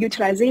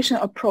utilization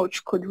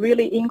approach could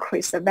really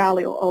increase the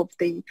value of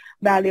the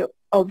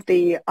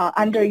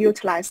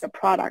underutilized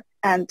product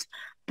and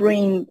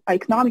bring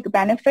economic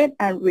benefit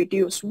and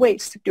reduce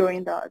waste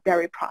during the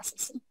dairy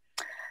processing.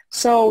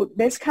 So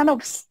this kind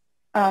of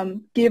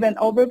give an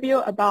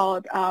overview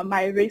about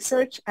my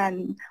research,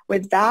 and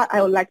with that,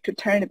 I would like to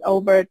turn it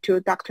over to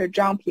Dr.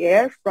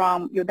 Pierre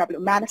from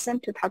UW-Madison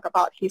to talk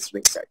about his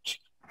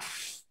research.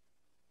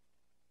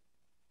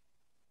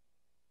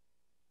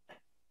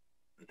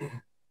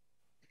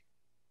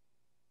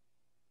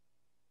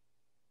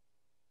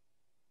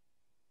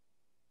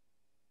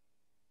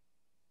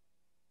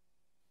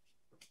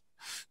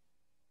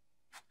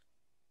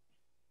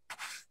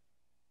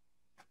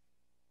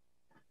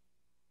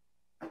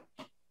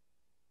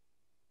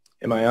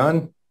 Am I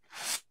on?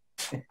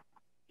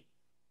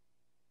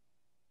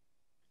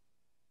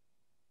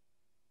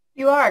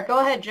 You are. Go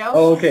ahead, Joe.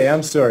 Oh, okay.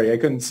 I'm sorry. I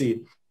couldn't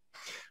see.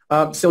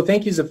 So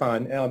thank you,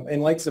 Zifan.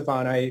 And like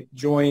Zifan, I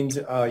joined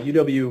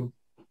UW,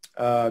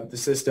 the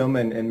system,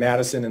 and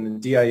Madison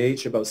and the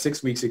DIH about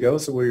 6 weeks ago.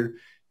 So we're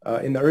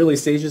in the early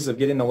stages of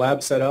getting the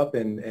lab set up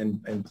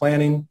and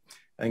planning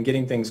and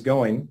getting things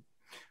going.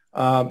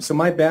 So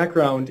my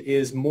background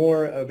is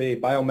more of a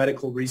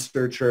biomedical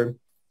researcher.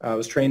 I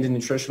was trained in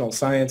nutritional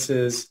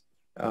sciences,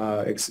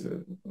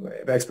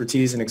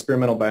 expertise in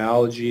experimental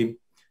biology,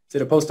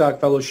 did a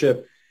postdoc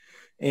fellowship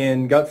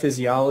in gut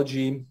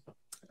physiology,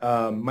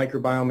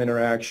 microbiome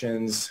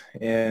interactions,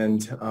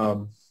 and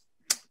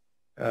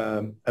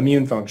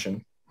immune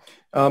function.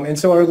 And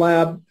so our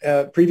lab,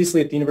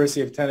 previously at the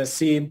University of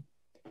Tennessee,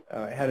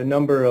 had a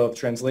number of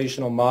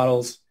translational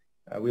models.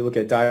 We look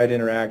at diet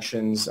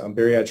interactions,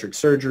 bariatric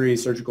surgery,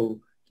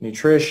 surgical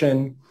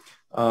nutrition,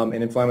 and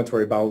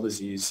inflammatory bowel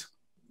disease.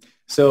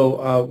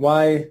 So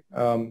why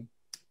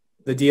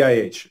the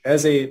DIH?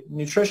 As a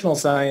nutritional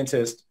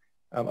scientist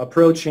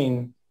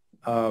approaching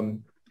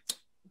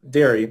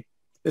dairy,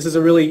 this is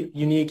a really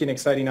unique and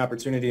exciting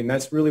opportunity, and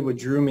that's really what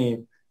drew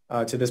me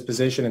to this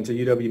position and to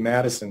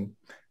UW-Madison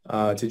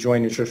to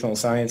join nutritional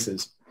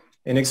sciences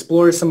and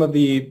explore some of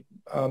the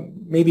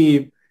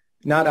maybe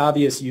not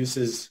obvious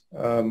uses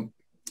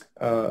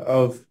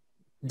of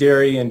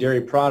dairy and dairy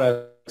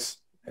products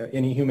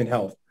in human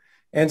health.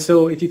 And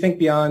so if you think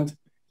beyond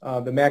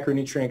the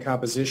macronutrient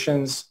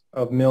compositions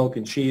of milk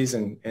and cheese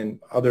and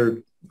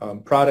other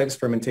products,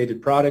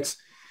 fermented products,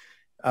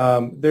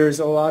 there's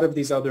a lot of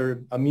these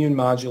other immune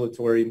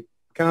modulatory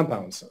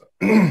compounds.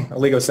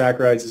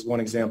 Oligosaccharides is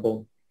one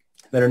example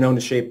that are known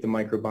to shape the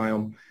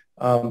microbiome.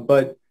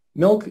 But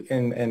milk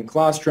and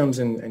colostrums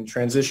and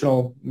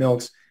transitional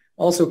milks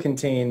also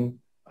contain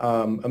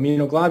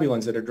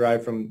immunoglobulins that are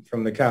derived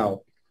from the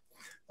cow.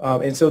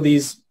 And so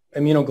these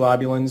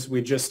immunoglobulins,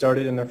 we just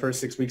started in the first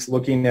 6 weeks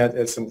looking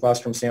at some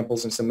colostrum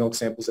samples and some milk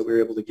samples that we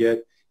were able to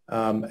get,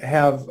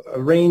 have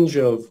a range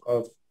of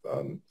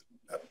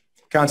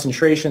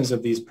concentrations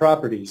of these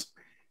properties.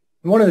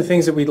 And one of the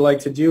things that we'd like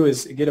to do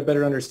is get a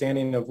better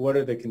understanding of what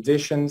are the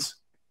conditions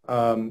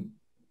from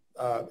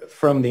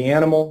the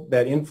animal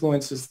that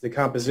influences the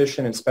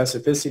composition and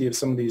specificity of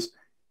some of these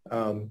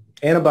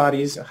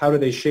antibodies. How do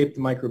they shape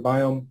the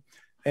microbiome?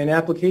 And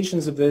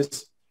applications of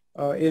this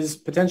is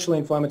potentially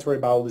inflammatory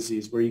bowel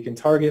disease, where you can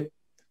target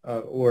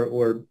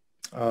or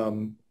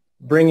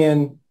bring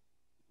in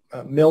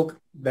milk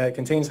that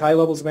contains high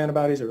levels of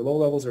antibodies or low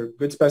levels or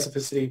good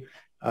specificity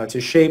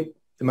to shape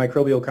the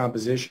microbial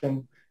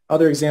composition.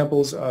 Other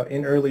examples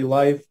in early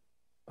life,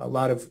 a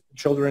lot of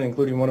children,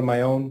 including one of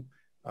my own,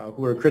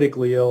 who are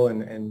critically ill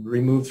and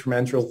removed from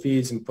enteral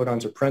feeds and put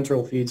onto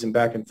parenteral feeds and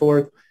back and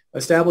forth,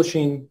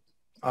 establishing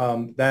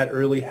that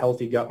early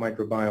healthy gut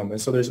microbiome.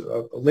 And so there's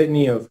a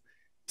litany of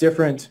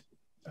different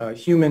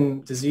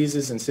human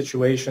diseases and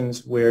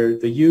situations where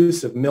the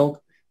use of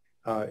milk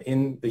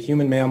in the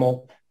human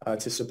mammal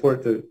to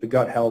support the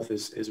gut health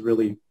is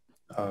really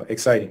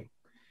exciting.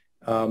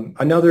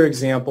 Another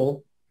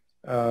example,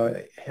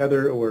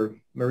 Heather or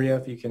Maria,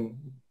 if you can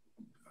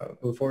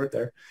move forward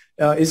there,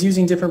 is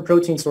using different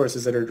protein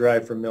sources that are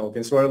derived from milk.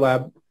 And so our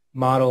lab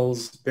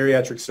models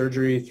bariatric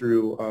surgery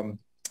through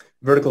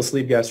vertical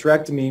sleeve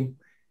gastrectomy.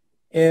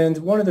 And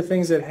one of the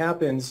things that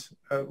happens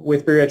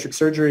with bariatric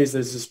surgery is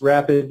there's this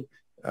rapid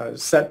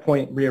set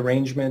point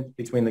rearrangement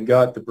between the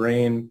gut, the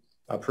brain,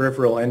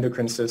 peripheral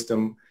endocrine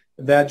system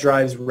that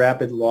drives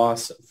rapid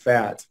loss of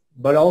fat,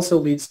 but also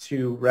leads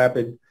to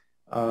rapid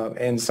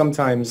and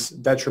sometimes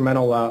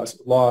detrimental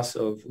loss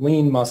of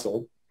lean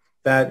muscle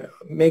that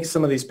makes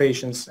some of these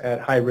patients at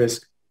high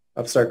risk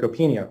of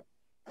sarcopenia.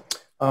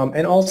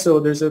 And also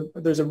there's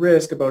a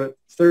risk, about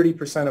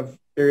 30% of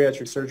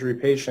bariatric surgery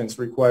patients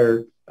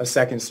require a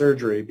second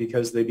surgery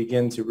because they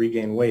begin to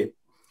regain weight.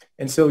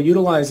 And so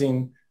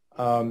utilizing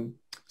some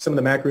of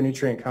the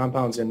macronutrient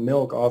compounds in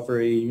milk offer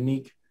a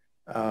unique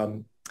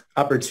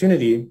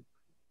opportunity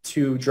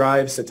to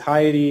drive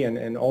satiety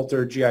and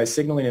alter GI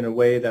signaling in a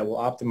way that will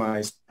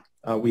optimize,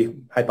 we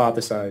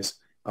hypothesize,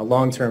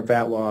 long-term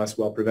fat loss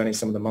while preventing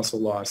some of the muscle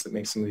loss that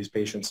makes some of these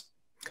patients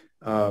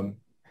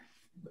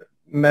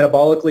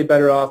metabolically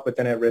better off, but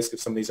then at risk of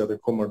some of these other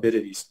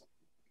comorbidities.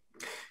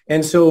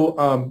 And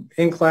so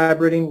in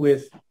collaborating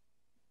with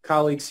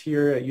colleagues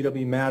here at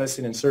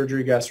UW-Madison in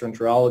surgery,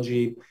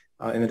 gastroenterology,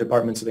 in the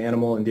departments of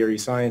animal and dairy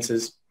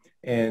sciences,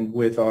 and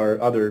with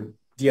our other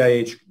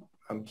DIH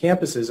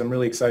campuses, I'm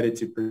really excited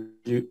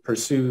to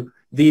pursue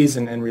these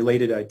and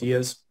related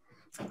ideas.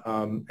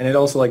 And I'd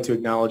also like to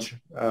acknowledge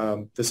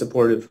the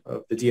support of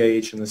the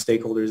DIH and the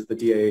stakeholders of the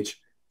DIH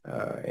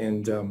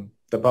and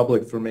the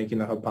public for making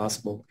the hub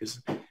possible,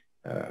 because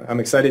I'm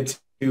excited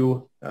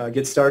to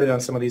get started on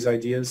some of these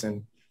ideas.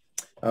 And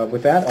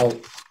with that, I'll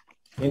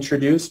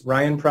introduce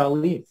Ryan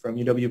Pralle from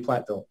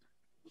UW-Platteville.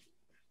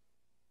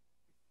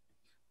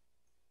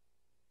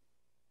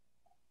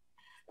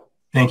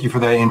 Thank you for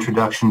that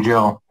introduction,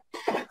 Joe.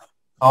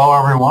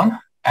 Hello, everyone.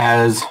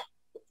 As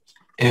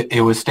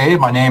it was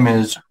stated, my name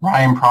is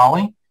Ryan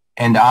Pralle,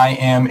 and I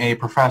am a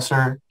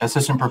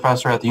assistant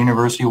professor at the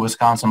University of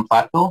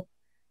Wisconsin-Platteville.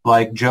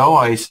 Like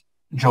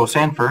Joe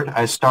Sanford,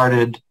 I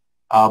started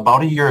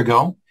about a year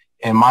ago,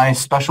 and my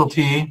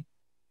specialty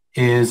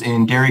is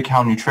in dairy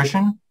cow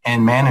nutrition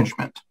and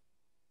management.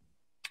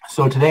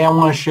 So today I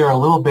want to share a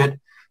little bit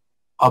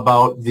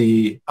about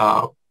the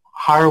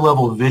higher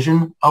level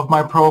vision of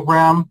my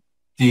program,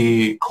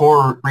 the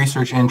core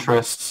research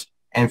interests,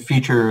 and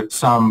feature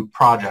some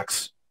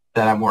projects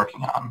that I'm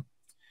working on.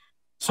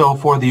 So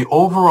for the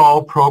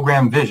overall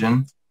program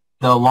vision,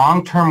 the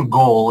long-term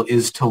goal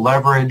is to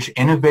leverage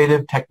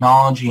innovative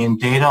technology and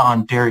data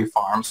on dairy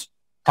farms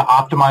to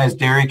optimize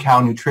dairy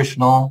cow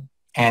nutritional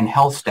and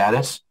health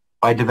status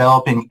by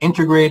developing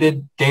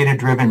integrated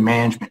data-driven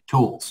management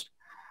tools.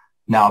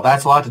 Now,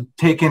 that's a lot to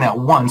take in at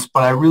once,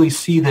 but I really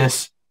see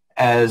this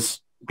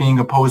as being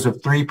composed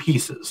of three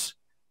pieces.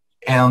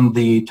 In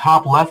the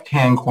top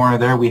left-hand corner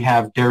there, we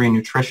have dairy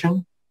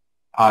nutrition,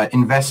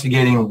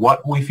 investigating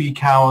what we feed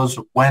cows,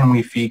 when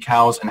we feed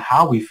cows, and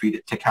how we feed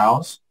it to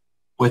cows,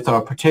 with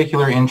a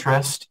particular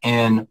interest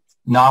in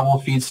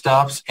novel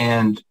feedstuffs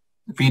and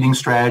feeding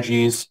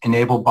strategies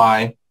enabled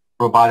by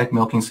robotic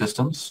milking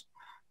systems.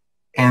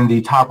 In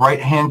the top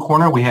right-hand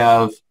corner, we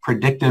have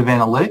predictive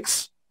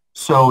analytics.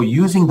 So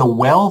using the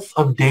wealth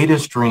of data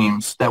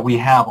streams that we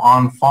have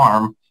on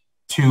farm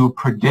to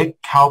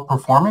predict cow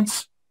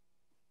performance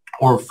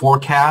or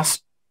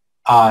forecast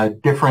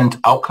different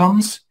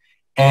outcomes,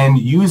 and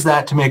use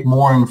that to make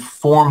more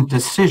informed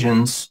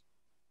decisions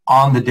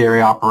on the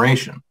dairy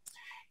operation.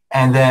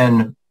 And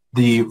then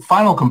the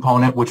final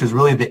component, which is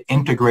really the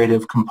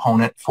integrative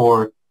component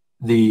for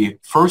the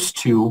first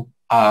two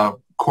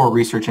core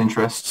research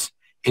interests,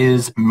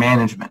 is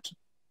management.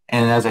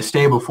 And as I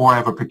stated before, I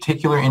have a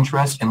particular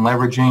interest in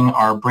leveraging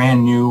our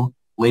brand new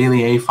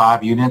Lely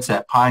A5 units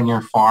at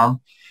Pioneer Farm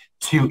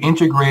to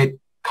integrate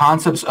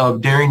concepts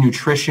of dairy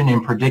nutrition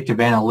and predictive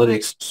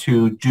analytics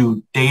to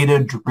do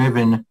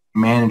data-driven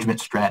management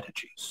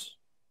strategies.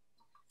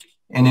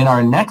 And in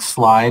our next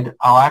slide,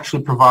 I'll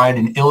actually provide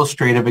an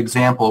illustrative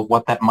example of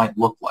what that might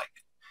look like.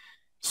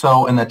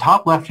 So in the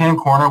top left-hand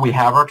corner, we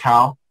have our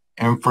cow.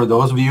 And for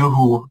those of you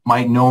who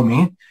might know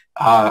me,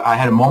 I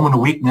had a moment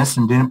of weakness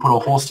and didn't put a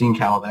Holstein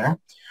cow there.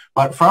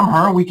 But from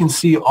her, we can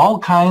see all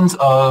kinds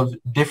of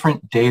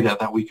different data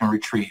that we can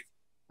retrieve.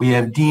 We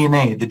have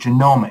DNA, the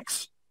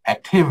genomics,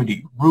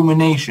 activity,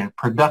 rumination,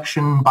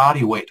 production,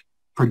 body weight,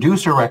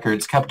 producer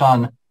records kept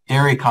on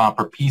Dairy Comp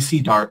or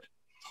PC Dart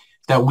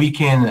that we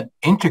can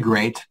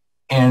integrate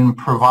and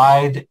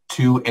provide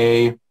to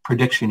a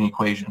prediction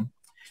equation.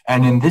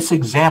 And in this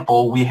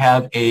example, we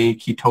have a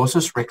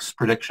ketosis risk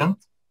prediction,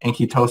 and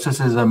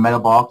ketosis is a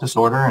metabolic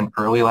disorder in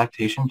early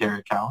lactation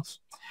dairy cows.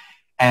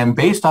 And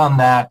based on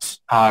that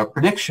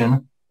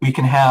prediction, we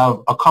can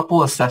have a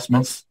couple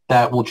assessments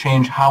that will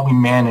change how we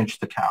manage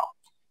the cow.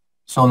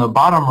 So in the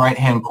bottom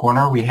right-hand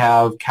corner, we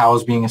have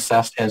cows being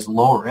assessed as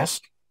low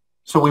risk.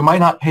 So we might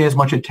not pay as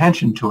much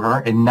attention to her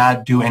and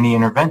not do any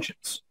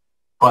interventions.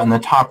 But in the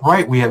top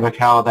right, we have a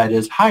cow that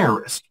is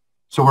higher risk.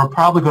 So we're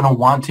probably going to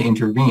want to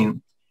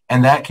intervene.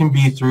 And that can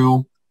be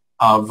through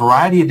a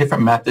variety of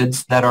different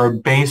methods that are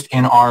based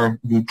in our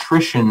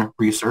nutrition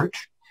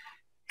research.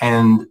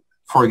 And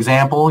for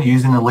example,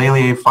 using the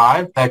Lely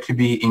A5, that could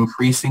be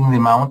increasing the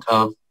amount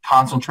of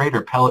concentrate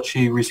or pellet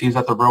she receives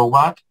at the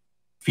robot,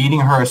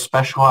 feeding her a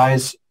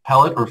specialized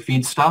pellet or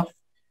feed stuff,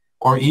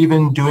 or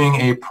even doing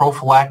a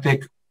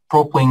prophylactic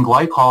propylene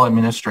glycol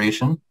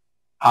administration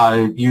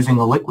using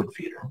a liquid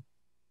feeder.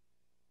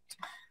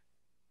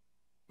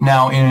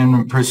 Now,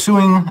 in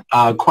pursuing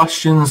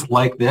questions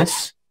like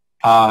this,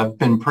 I've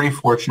been pretty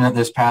fortunate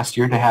this past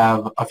year to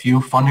have a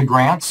few funded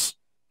grants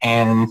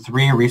and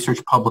 3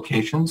 research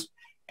publications.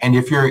 And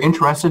if you're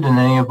interested in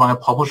any of my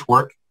published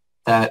work,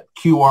 that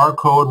QR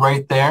code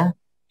right there,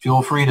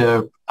 feel free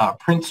to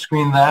print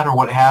screen that or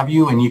what have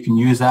you, and you can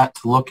use that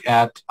to look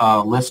at a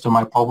list of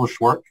my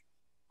published work.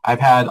 I've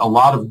had a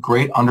lot of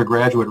great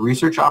undergraduate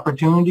research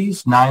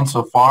opportunities, 9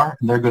 so far,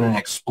 and they're going to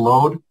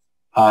explode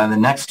in the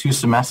next 2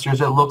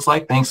 semesters, it looks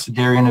like, thanks to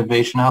Dairy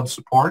Innovation Hub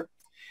support.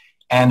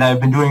 And I've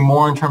been doing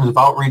more in terms of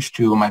outreach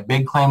too. My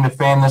big claim to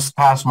fame this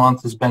past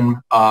month has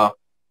been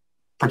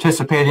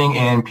participating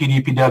in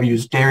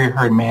PDPW's Dairy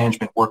Herd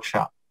Management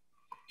Workshop.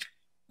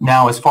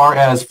 Now, as far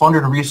as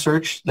funded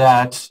research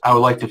that I would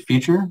like to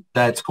feature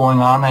that's going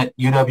on at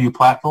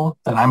UW-Platteville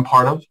that I'm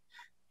part of,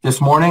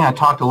 this morning I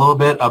talked a little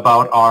bit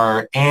about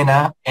our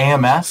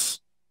AMS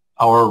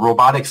our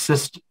robotic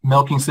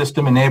milking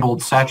system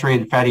enabled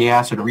saturated fatty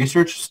acid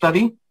research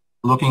study,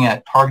 looking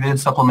at targeted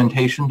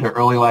supplementation to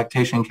early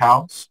lactation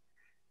cows.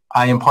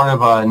 I am part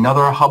of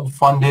another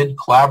hub-funded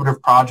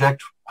collaborative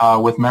project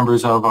with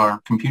members of our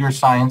computer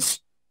science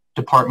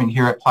department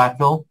here at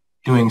Platteville,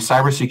 doing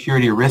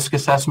cybersecurity risk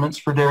assessments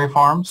for dairy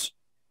farms.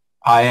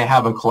 I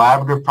have a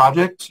collaborative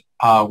project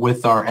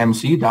with our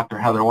MC, Dr.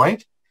 Heather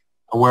White,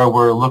 where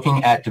we're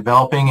looking at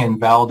developing and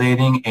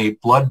validating a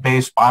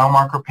blood-based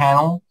biomarker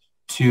panel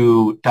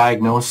to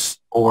diagnose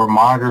or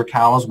monitor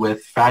cows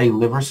with fatty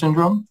liver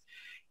syndrome.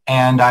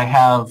 And I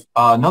have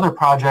another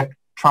project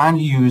trying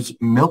to use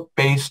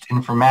milk-based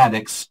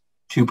informatics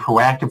to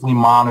proactively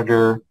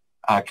monitor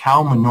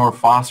cow manure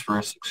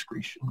phosphorus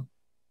excretion.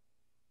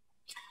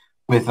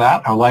 With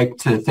that, I'd like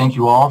to thank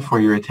you all for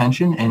your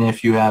attention, and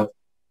if you have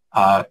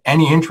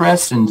any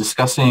interest in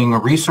discussing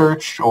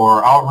research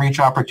or outreach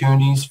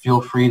opportunities,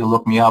 feel free to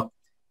look me up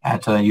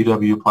at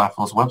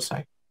UW-Platteville's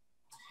website.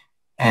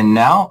 And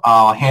now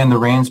I'll hand the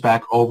reins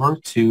back over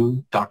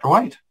to Dr.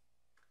 White.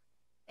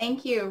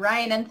 Thank you,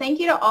 Ryan, and thank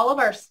you to all of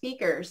our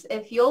speakers.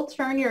 If you'll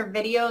turn your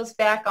videos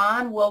back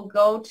on, we'll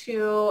go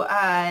to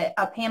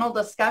a panel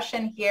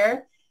discussion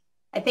here.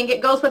 I think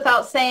it goes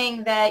without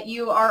saying that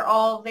you are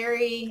all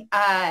very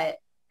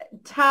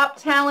top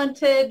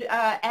talented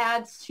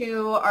adds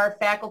to our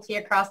faculty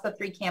across the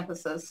 3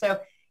 campuses. So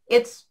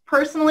it's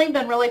personally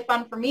been really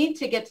fun for me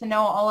to get to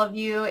know all of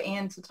you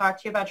and to talk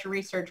to you about your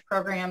research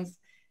programs.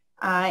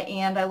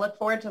 And I look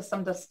forward to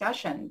some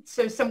discussion.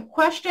 So some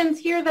questions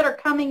here that are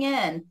coming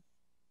in.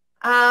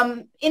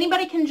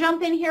 Anybody can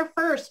jump in here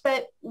first,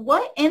 but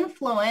what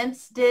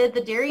influence did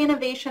the Dairy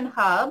Innovation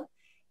Hub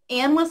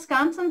and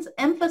Wisconsin's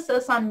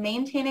emphasis on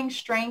maintaining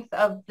strength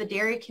of the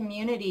dairy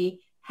community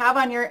have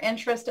on your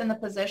interest in the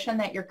position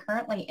that you're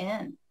currently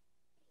in?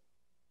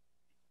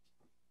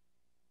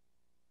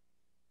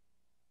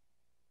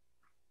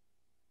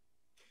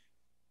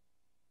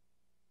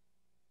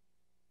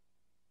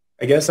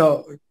 I guess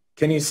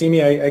can you see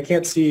me? I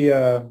can't see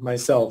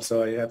myself,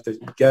 so I have to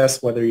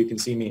guess whether you can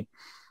see me.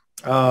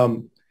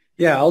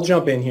 Yeah, I'll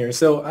jump in here.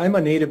 So I'm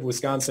a native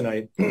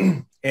Wisconsinite,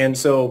 and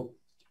so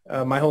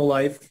my whole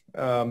life,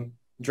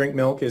 drink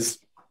milk is,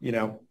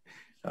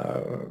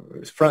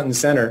 front and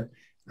center.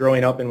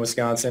 Growing up in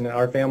Wisconsin,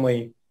 our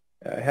family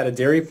had a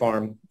dairy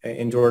farm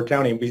in Door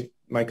County.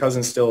 My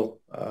cousin still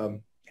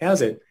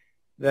has it,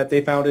 that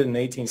they founded in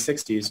the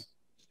 1860s.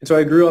 And so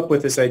I grew up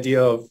with this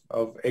idea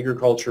of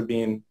agriculture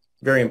being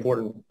very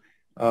important.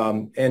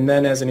 And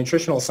then as a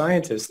nutritional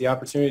scientist, the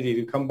opportunity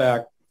to come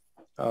back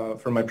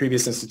from my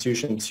previous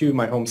institution to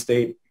my home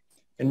state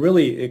and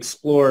really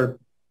explore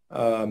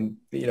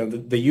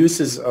the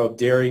uses of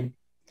dairy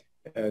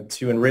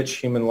to enrich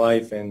human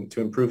life and to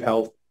improve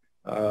health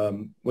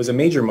was a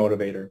major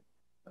motivator.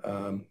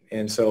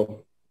 And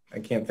so I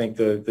can't thank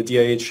the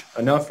DIH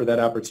enough for that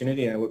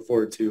opportunity, and I look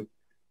forward to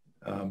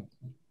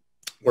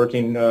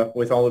working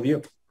with all of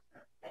you.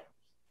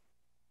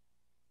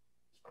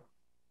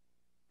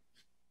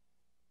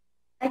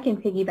 I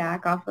can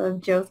piggyback off of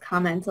Joe's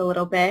comments a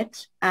little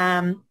bit.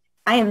 I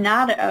am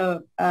not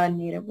a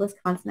native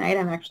Wisconsinite.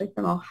 I'm actually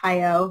from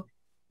Ohio,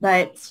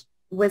 but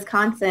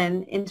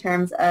Wisconsin, in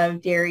terms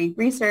of dairy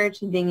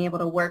research and being able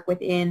to work with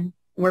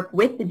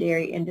the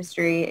dairy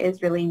industry,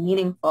 is really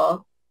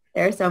meaningful.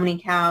 There are so many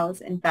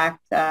cows. In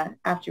fact,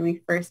 after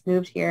we first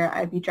moved here,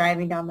 I'd be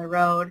driving down the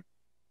road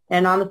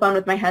and on the phone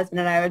with my husband,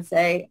 and I would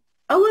say,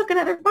 "Oh, look,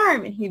 another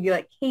farm." And he'd be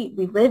like, "Kate,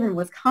 we live in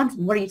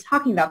Wisconsin. What are you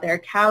talking about? There are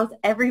cows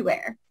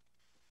everywhere."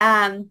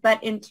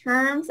 But in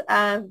terms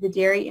of the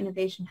Dairy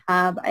Innovation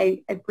Hub,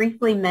 I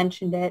briefly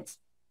mentioned it,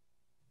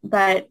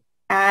 but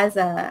as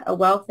a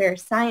welfare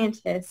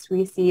scientist,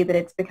 we see that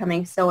it's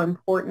becoming so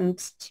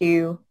important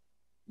to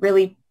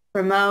really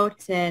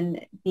promote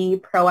and be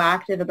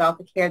proactive about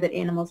the care that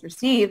animals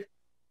receive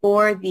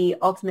for the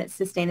ultimate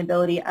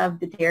sustainability of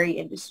the dairy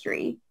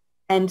industry.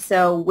 And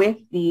so with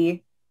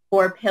the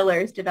 4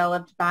 pillars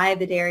developed by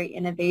the Dairy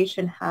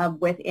Innovation Hub,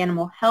 with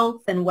animal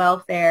health and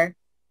welfare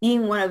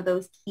being one of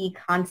those key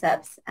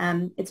concepts,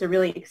 it's a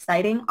really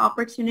exciting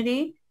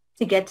opportunity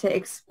to get to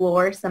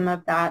explore some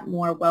of that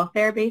more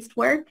welfare-based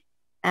work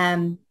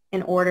in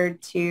order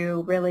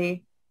to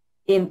really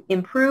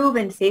improve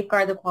and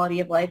safeguard the quality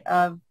of life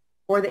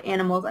for the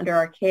animals under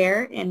our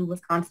care in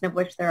Wisconsin, of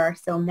which there are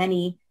so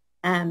many,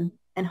 and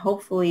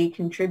hopefully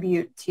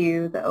contribute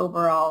to the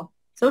overall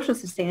social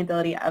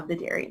sustainability of the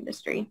dairy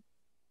industry.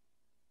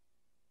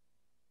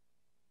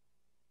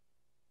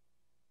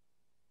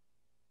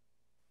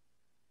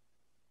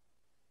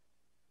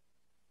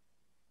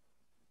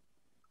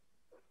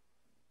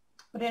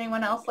 Would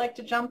anyone else like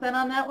to jump in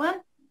on that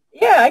one?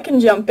 Yeah, I can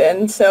jump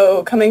in.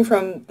 So coming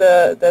from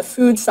the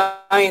food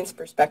science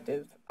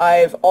perspective,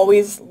 I've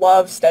always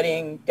loved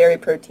studying dairy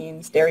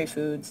proteins, dairy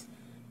foods.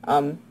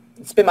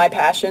 It's been my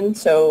passion.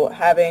 So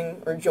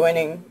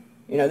joining,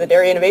 the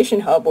Dairy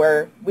Innovation Hub,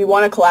 where we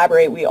want to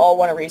collaborate, we all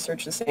want to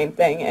research the same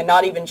thing, and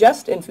not even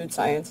just in food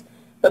science,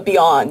 but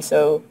beyond.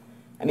 So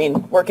I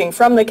mean, working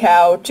from the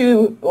cow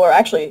to, or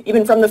actually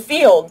even from the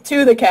field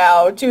to the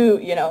cow to,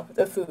 you know,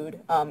 the food.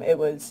 It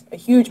was a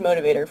huge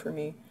motivator for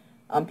me,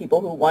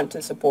 people who want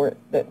to support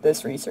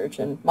this research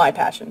and my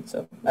passion.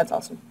 So that's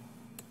awesome.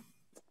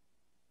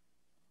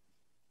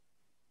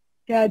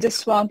 Yeah, I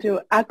just want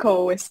to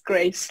echo with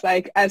Grace.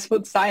 Like, as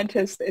food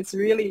scientists, it's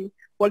really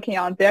working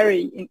on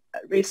dairy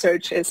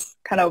research is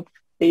kind of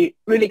a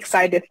really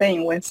exciting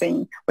thing when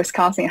seeing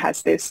Wisconsin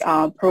has this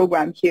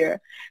program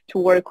here to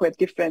work with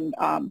different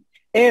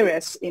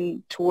areas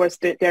towards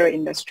the dairy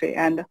industry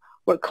and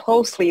work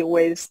closely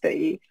with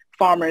the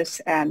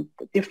farmers and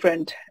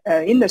different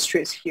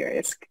industries here.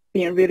 It's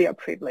been really a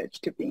privilege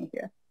to be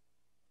here.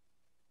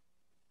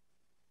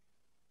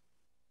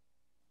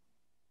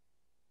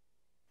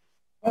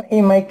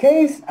 In my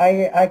case,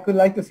 I could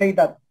like to say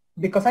that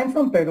because I'm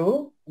from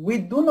Peru, we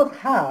do not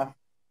have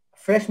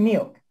fresh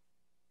milk.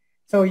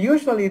 So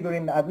usually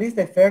during at least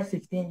the first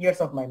 15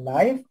 years of my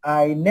life,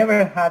 I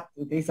never had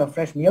the taste of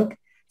fresh milk.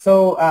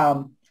 So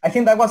I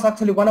think that was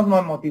actually one of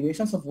my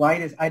motivations of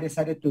why I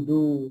decided to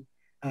go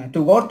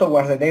towards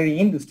the dairy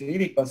industry,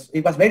 because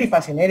it was very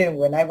fascinating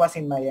when I was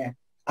in my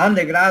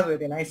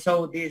undergraduate and I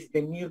saw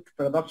the milk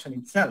production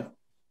itself.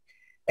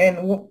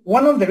 And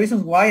one of the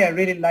reasons why I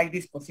really like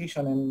this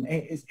position and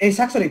is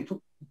actually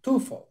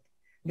twofold.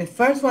 The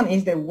first one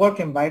is the work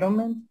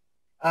environment.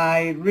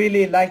 I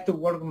really like to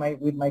work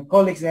with my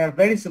colleagues. They are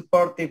very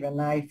supportive and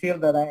I feel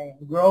that I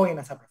am growing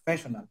as a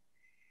professional.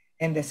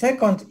 And the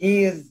second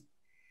is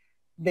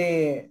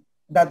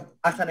that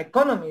as an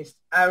economist,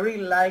 I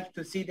really like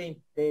to see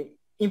the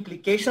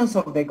implications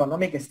of the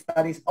economic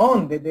studies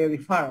on the dairy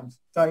farms.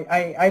 So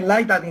I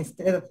like that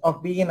instead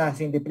of being as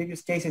in the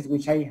previous cases,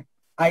 which I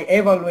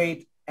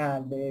evaluate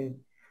the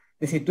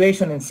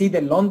situation and see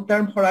the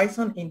long-term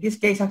horizon. In this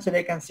case, actually,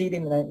 I can see it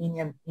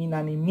in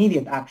an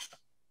immediate action.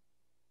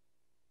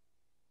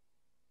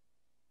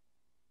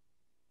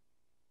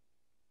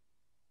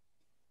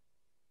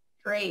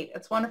 Great.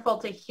 It's wonderful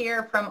to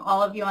hear from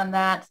all of you on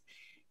that.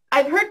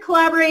 I've heard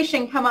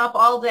collaboration come up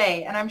all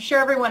day, and I'm sure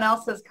everyone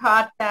else has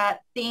caught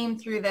that theme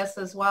through this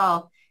as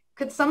well.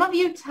 Could some of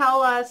you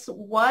tell us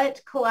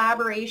what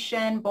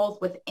collaboration, both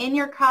within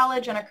your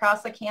college and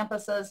across the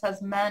campuses,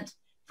 has meant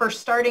for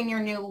starting your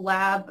new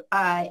lab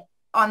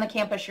on the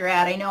campus you're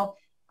at? I know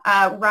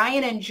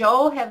Ryan and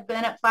Joe have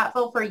been at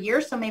Platteville for a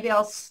year, so maybe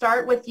I'll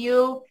start with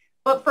you.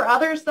 But for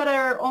others that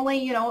are only,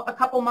 you know, a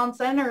couple months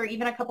in or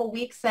even a couple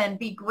weeks in,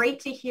 be great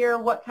to hear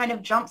what kind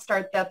of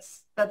jumpstart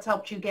that's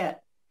helped you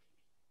get.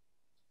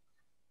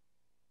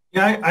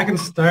 Yeah, I can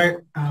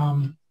start.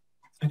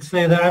 I'd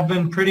say that I've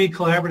been pretty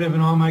collaborative in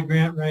all my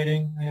grant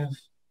writing. I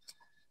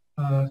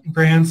have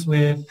grants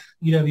with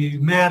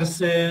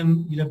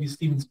UW-Madison,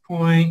 UW-Stevens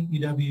Point,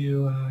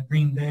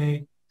 UW-Green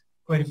Bay,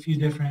 quite a few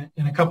different,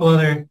 and a couple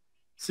other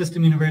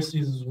system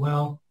universities as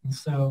well. And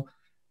so,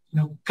 you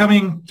know,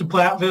 coming to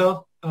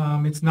Platteville,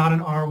 it's not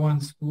an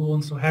R1 school,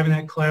 and so having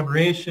that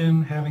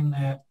collaboration, having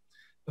that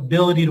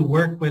ability to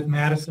work with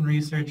Madison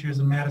researchers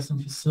and Madison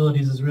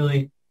facilities is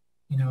really,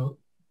 you know,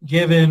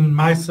 given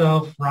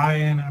myself,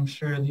 Ryan, and I'm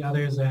sure the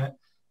others at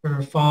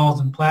River Falls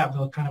and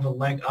Platteville kind of a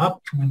leg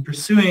up when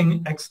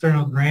pursuing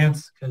external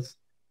grants, because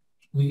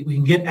we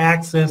can get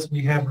access,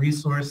 we have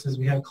resources,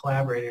 we have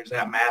collaborators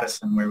at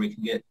Madison where we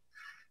can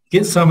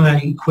get some of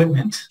that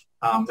equipment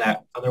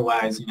that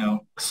otherwise, you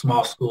know, a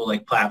small school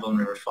like Platteville and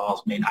River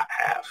Falls may not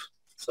have.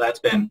 So that's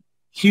been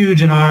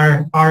huge in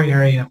our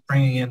area,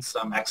 bringing in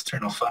some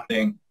external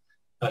funding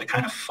to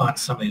kind of fund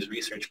some of these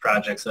research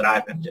projects that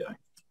I've been doing.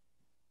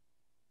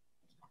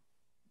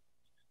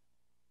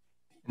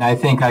 And I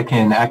think I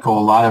can echo a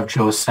lot of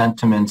Joe's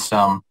sentiments.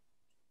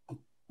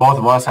 Both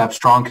of us have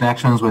strong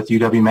connections with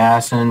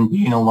UW-Madison,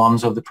 being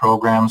alums of the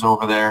programs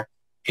over there.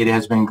 It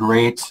has been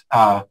great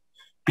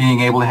being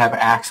able to have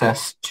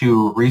access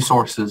to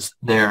resources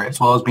there, as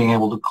well as being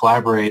able to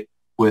collaborate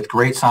with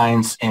great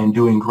science and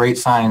doing great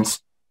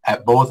science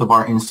at both of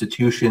our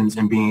institutions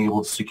and being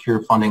able to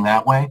secure funding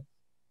that way.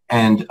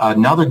 And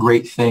another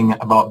great thing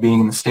about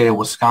being in the state of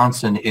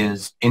Wisconsin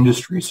is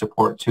industry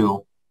support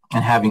too,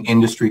 and having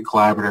industry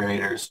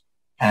collaborators.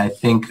 And I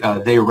think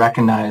they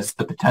recognize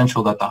the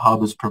potential that the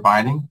hub is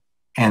providing,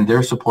 and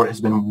their support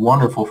has been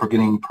wonderful for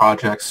getting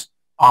projects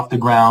off the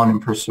ground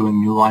and pursuing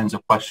new lines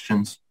of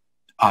questions,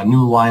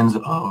 new lines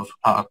of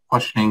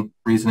questioning,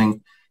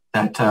 reasoning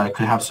that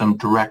could have some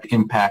direct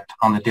impact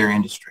on the dairy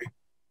industry.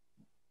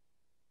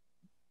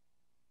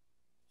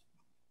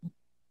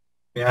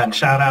 Yeah, and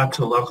shout out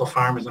to the local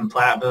farmers in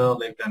Platteville.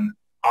 They've been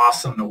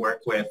awesome to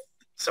work with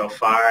so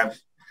far. I've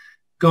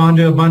gone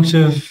to a bunch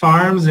of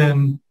farms,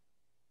 and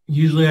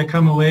usually I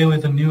come away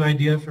with a new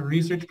idea for a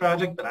research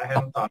project that I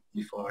hadn't thought of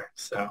before.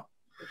 So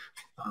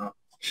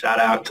shout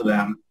out to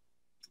them.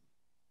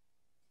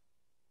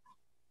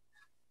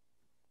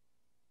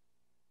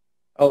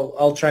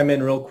 I'll chime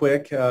in real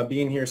quick.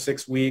 Being here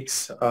 6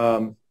 weeks,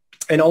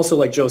 and also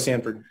like Joe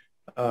Sanford,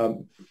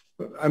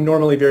 I'm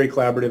normally very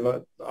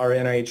collaborative. Our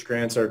NIH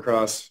grants are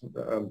across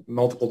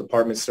multiple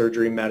departments: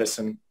 surgery,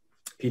 medicine,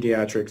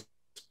 pediatrics.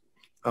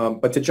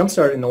 But to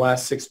jumpstart in the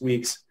last 6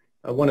 weeks,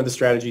 one of the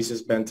strategies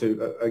has been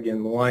to,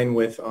 again,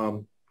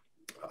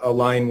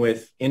 align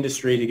with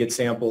industry to get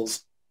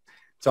samples,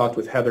 talked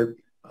with Heather,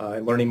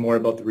 and learning more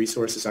about the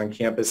resources on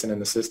campus and in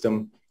the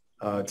system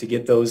to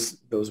get those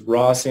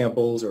raw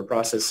samples or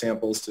processed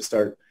samples to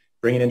start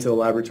bringing into the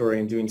laboratory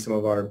and doing some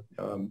of our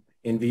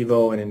in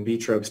vivo and in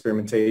vitro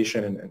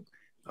experimentation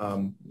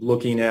and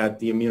looking at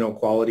the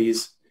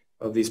immunoqualities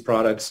of these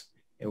products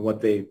and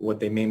what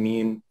they may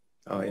mean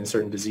in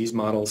certain disease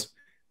models.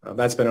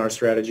 That's been our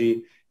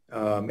strategy.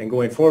 And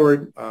going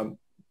forward,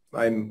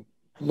 I'm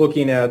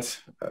looking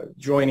at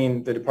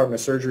joining the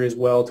Department of Surgery as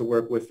well to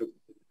work with a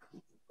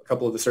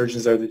couple of the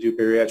surgeons there that do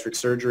bariatric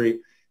surgery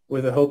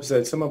with the hopes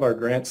that some of our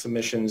grant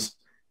submissions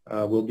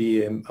will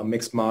be a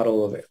mixed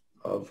model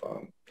of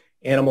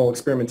animal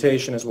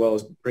experimentation as well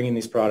as bringing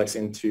these products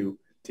into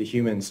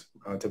humans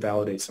to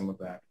validate some of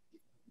that.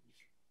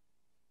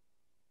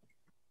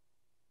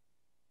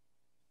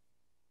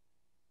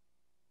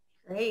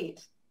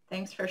 Great.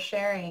 Thanks for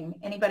sharing.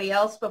 Anybody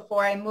else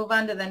before I move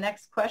on to the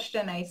next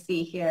question I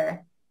see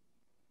here?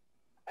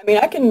 I mean,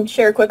 I can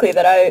share quickly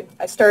that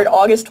I started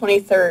August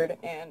 23rd,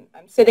 and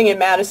I'm sitting in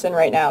Madison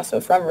right now,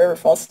 so from River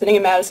Falls, sitting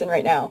in Madison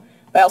right now.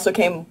 But I also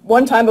came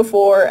one time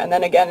before, and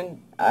then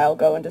again, I'll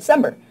go in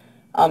December.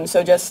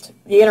 So just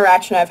the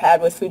interaction I've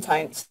had with food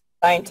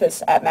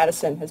scientists at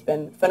Madison has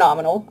been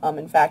phenomenal.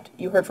 In fact,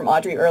 you heard from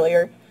Audrey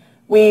earlier.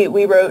 We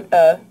wrote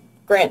a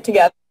grant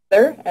together,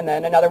 and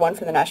then another one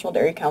for the National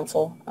Dairy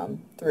Council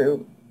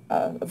through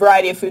a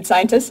variety of food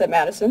scientists at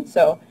Madison.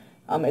 So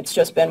it's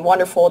just been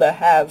wonderful to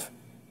have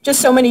just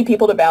so many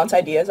people to bounce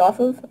ideas off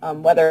of,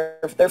 whether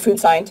they're food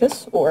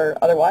scientists or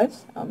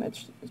otherwise.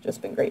 It's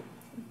just been great.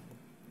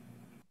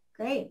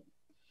 Great.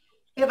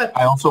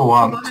 I also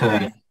want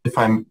to,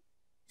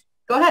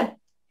 Go ahead.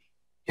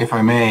 If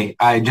I may,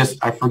 I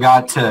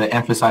forgot to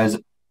emphasize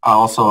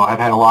also, I've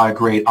had a lot of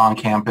great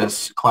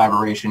on-campus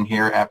collaboration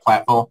here at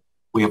Platteville.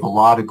 We have a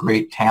lot of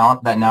great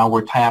talent that now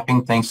we're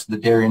tapping thanks to the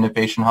Dairy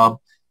Innovation Hub.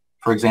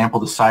 For example,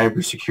 the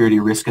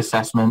cybersecurity risk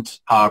assessment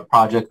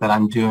project that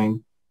I'm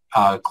doing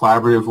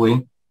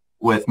collaboratively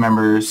with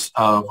members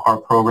of our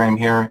program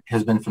here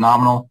has been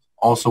phenomenal.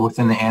 Also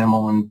within the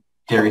animal and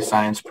dairy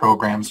science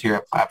programs here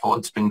at Platteville,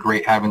 it's been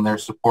great having their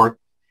support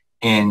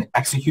in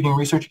executing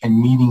research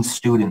and meeting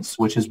students,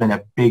 which has been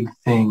a big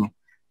thing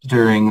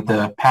during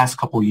the past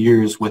couple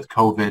years with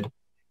COVID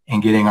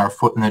and getting our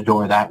foot in the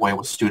door that way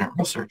with student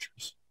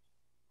researchers.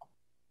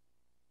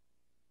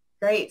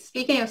 Great.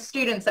 Speaking of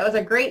students, that was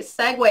a great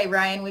segue,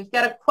 Ryan. We've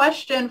got a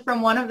question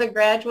from one of the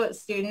graduate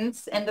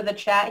students into the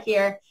chat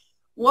here.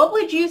 What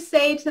would you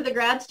say to the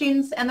grad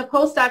students and the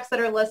postdocs that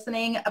are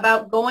listening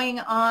about going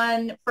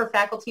on for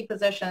faculty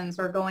positions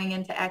or going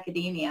into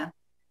academia?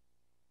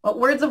 What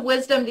words of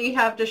wisdom do you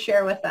have to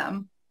share with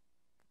them?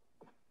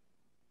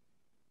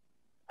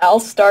 I'll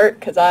start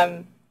because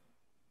I'm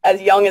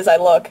as young as I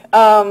look.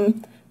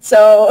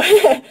 So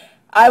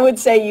I would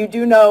say you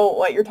do know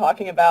what you're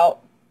talking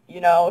about.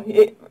 You know,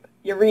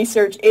 your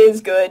research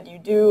is good.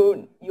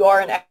 You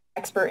are an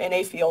expert in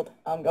a field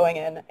going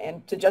in,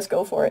 and to just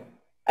go for it.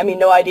 I mean,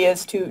 no idea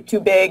is too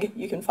big.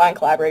 You can find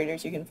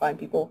collaborators. You can find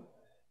people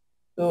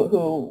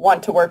who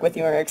want to work with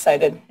you and are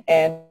excited.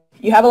 And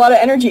you have a lot of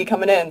energy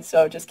coming in,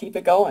 so just keep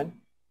it going.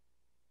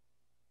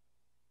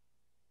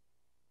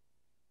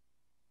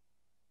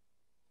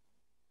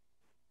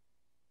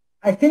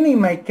 I think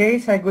in my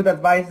case, I would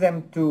advise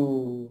them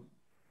to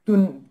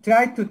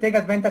try to take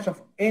advantage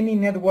of any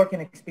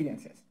networking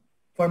experiences.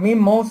 For me,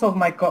 most of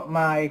my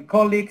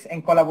colleagues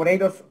and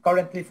collaborators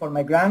currently for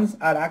my grants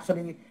are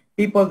actually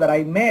people that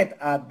I met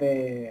at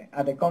the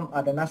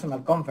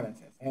national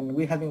conferences, and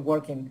we have been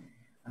working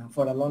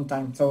for a long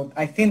time. So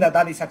I think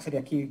that is actually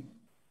a key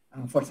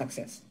for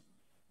success.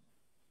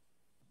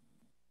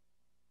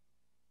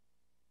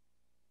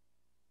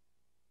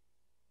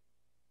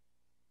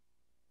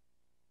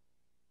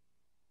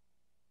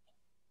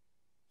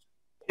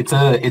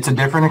 It's a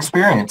different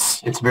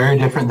experience. It's very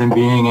different than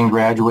being in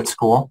graduate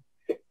school.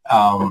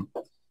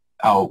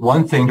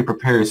 One thing to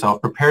prepare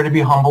yourself, prepare to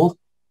be humbled.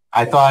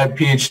 I thought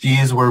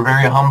PhDs were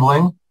very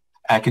humbling.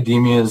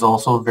 Academia is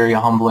also very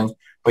humbling,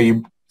 but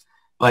you,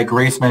 like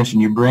Grace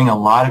mentioned, you bring a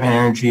lot of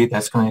energy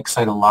that's going to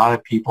excite a lot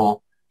of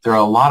people. There are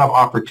a lot of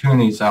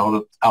opportunities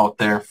out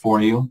there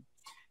for you,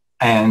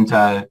 and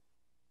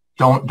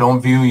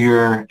don't view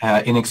your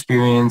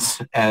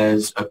inexperience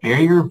as a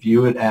barrier.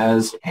 View it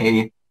as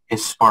a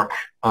spark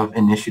of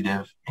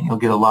initiative, and you'll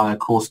get a lot of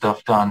cool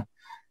stuff done.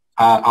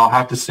 I'll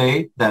have to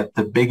say that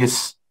the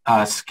biggest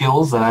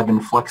skills that I've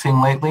been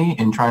flexing lately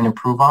and trying to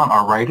improve on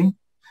are writing.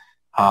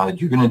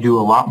 You're going to do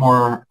a lot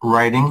more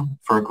writing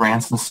for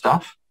grants and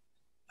stuff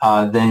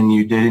than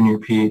you did in your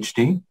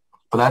PhD.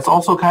 But that's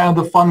also kind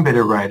of the fun bit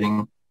of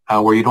writing,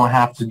 where you don't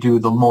have to do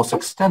the most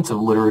extensive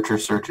literature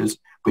searches,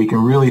 but you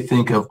can really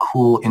think of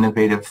cool,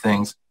 innovative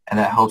things, and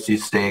that helps you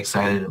stay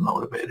excited and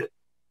motivated.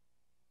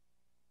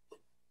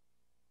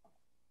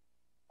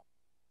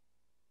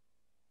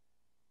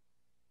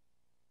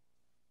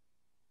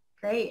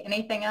 Great.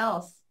 Anything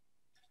else?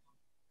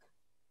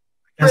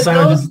 For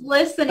those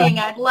listening,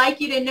 I'd like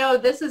you to know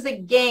this is a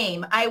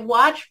game. I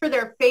watch for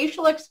their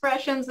facial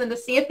expressions and to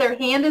see if their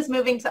hand is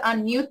moving to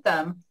unmute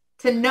them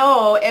to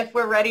know if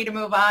we're ready to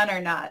move on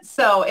or not.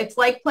 So it's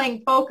like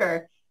playing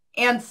poker.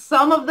 And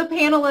some of the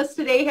panelists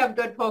today have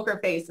good poker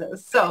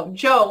faces. So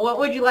Joe, what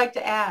would you like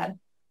to add?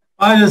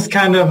 I just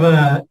kind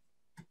of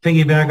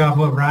piggyback off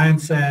what Ryan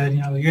said.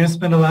 You know, you're going to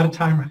spend a lot of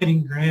time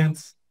writing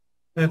grants,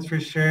 that's for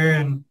sure.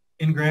 And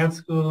in grad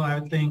school, I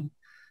would think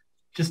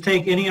just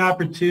take any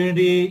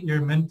opportunity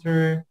your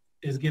mentor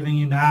is giving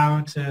you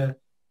now to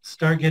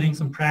start getting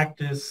some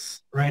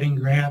practice writing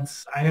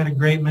grants. I had a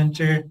great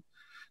mentor,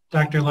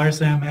 Dr.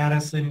 Larson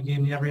Madison, who gave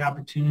me every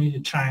opportunity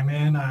to chime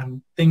in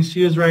on things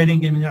she was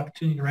writing, gave me the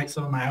opportunity to write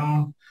some of my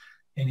own.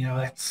 And, you know,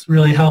 that's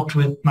really helped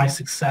with my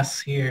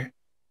success here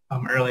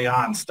early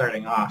on,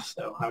 starting off.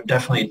 So I would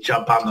definitely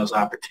jump on those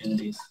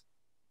opportunities.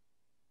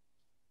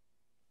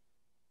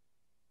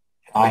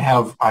 I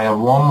have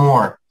one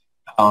more.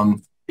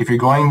 If you're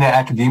going to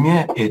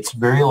academia, it's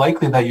very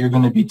likely that you're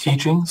going to be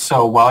teaching.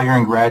 So while you're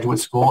in graduate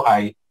school,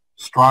 I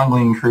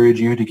strongly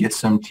encourage you to get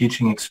some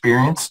teaching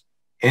experience.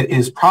 It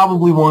is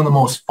probably one of the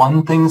most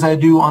fun things I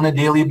do on a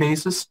daily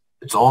basis.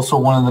 It's also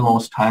one of the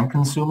most time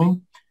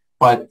consuming,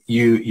 but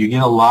you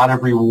get a lot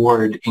of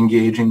reward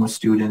engaging with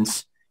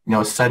students, you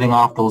know, setting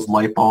off those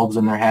light bulbs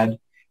in their head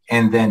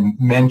and then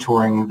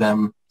mentoring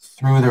them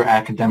through their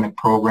academic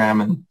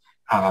program and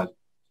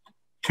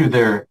to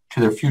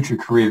their future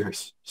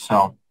careers.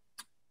 So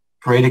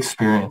great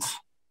experience.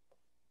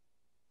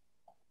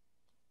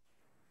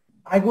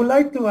 I would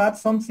like to add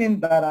something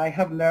that I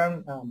have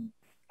learned,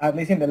 at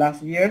least in the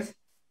last years.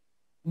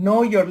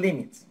 Know your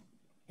limits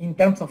in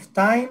terms of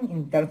time,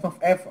 in terms of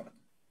effort.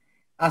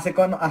 As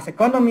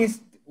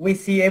economists, we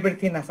see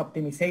everything as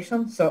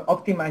optimization, so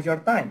optimize your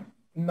time.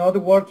 Not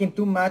working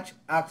too much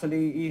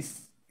actually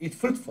is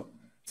fruitful.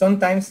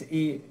 Sometimes,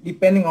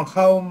 depending on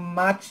how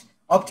much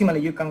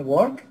optimally you can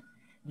work,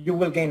 you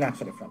will gain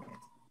actually from it.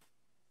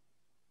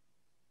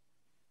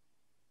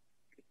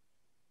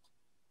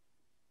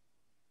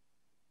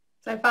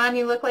 Zifan,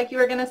 you look like you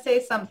were going to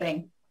say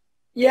something.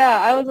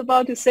 Yeah, I was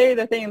about to say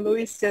the thing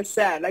Luis just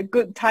said, like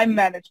good time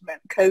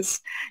management,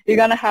 because you're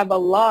going to have a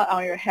lot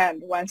on your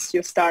hand once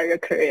you start your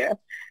career.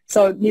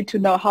 So need to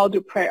know how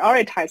to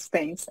prioritize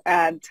things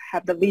and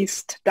have the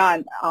least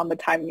done on the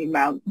timing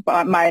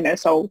manner.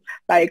 So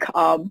like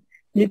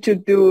need to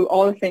do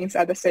all the things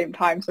at the same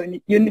time. So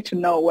you need to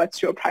know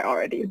what's your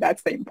priority.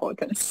 That's the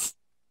importance.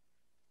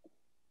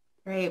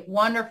 Great.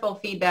 Wonderful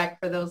feedback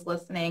for those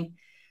listening.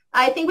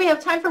 I think we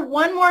have time for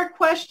one more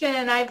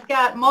question. I've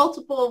got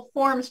multiple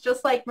forms,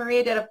 just like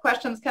Maria did, of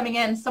questions coming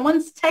in.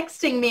 Someone's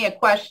texting me a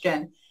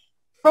question.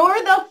 For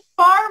the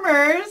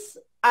farmers,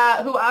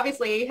 who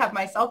obviously have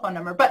my cell phone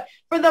number, but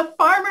for the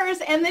farmers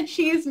and the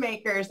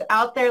cheesemakers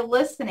out there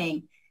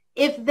listening,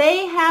 if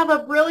they have a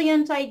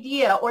brilliant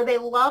idea or they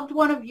loved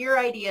one of your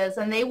ideas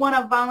and they want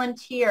to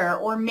volunteer,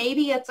 or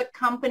maybe it's a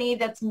company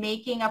that's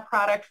making a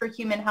product for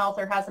human health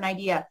or has an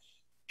idea,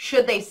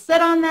 should they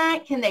sit on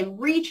that? Can they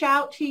reach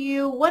out to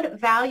you? What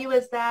value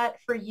is that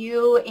for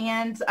you?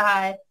 And,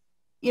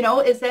 you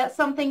know, is that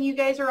something you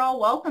guys are all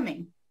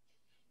welcoming?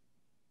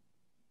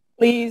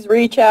 Please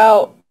reach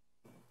out.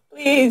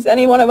 Please,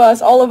 any one of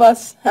us, all of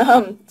us,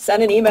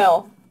 send an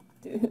email.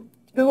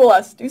 Google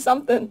us. Do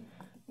something.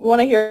 We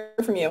want to hear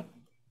from you.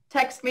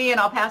 Text me and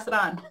I'll pass it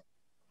on.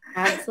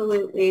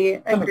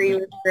 Absolutely agree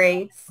with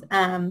Grace.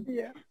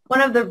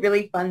 One of the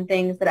really fun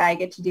things that I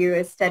get to do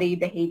is study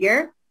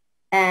behavior.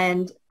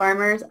 And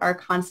farmers are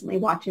constantly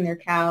watching their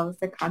cows.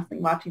 They're constantly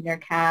watching their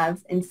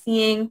calves and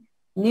seeing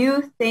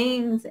new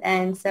things.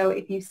 And so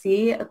if you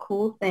see a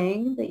cool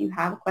thing that you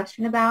have a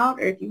question about,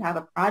 or if you have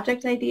a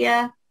project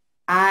idea,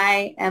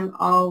 I am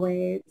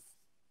always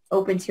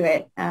open to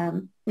it.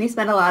 We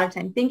spend a lot of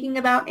time thinking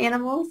about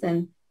animals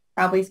and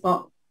probably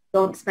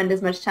don't spend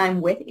as much time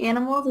with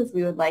animals as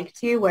we would like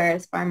to,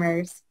 whereas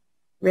farmers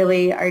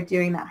really are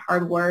doing that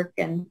hard work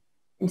and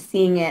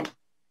seeing it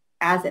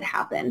as it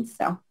happens.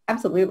 So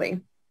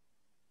absolutely.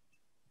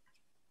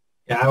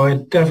 Yeah, I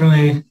would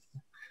definitely,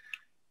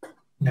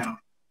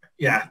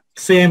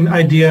 same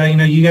idea. You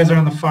know, you guys are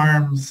on the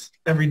farms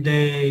every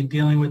day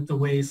dealing with the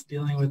waste,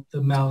 dealing with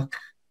the milk.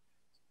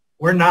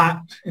 We're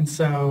not. And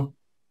so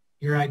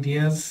your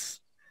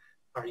ideas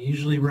are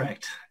usually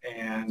right.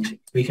 And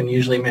we can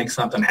usually make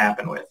something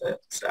happen with it.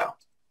 So.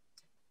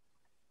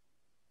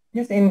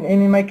 Yes,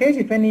 in my case,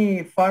 if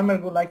any farmer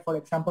would like, for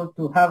example,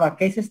 to have a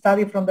case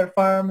study from their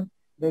farm,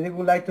 they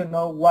would like to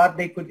know what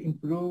they could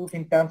improve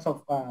in terms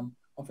of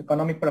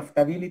economic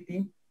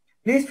profitability,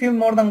 please feel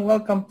more than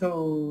welcome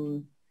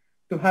to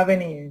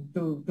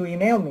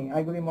email me.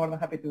 I would be more than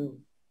happy to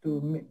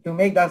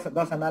make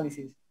those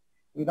analyses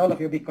with all of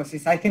you,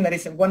 because I think that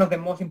is one of the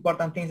most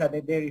important things that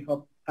the Dairy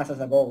Hub has as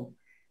a goal,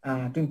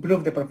 to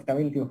improve the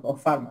profitability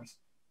of farmers.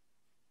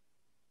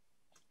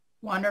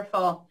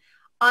 Wonderful.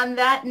 On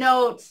that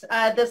note,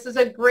 this is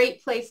a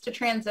great place to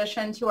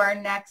transition to our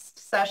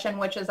next session,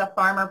 which is a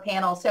farmer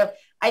panel. So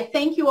I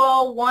thank you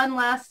all one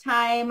last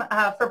time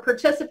for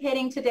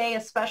participating today,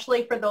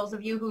 especially for those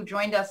of you who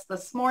joined us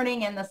this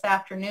morning and this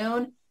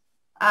afternoon.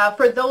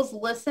 For those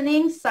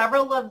listening,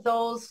 several of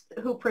those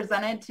who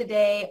presented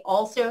today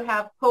also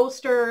have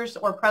posters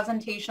or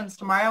presentations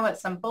tomorrow at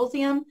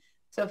Symposium.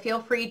 So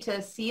feel free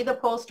to see the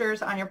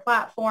posters on your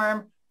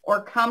platform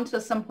or come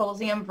to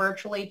Symposium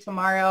virtually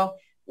tomorrow.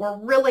 We're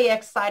really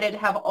excited to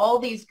have all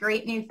these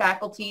great new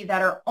faculty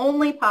that are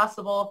only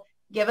possible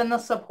given the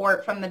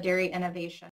support from the Dairy Innovation.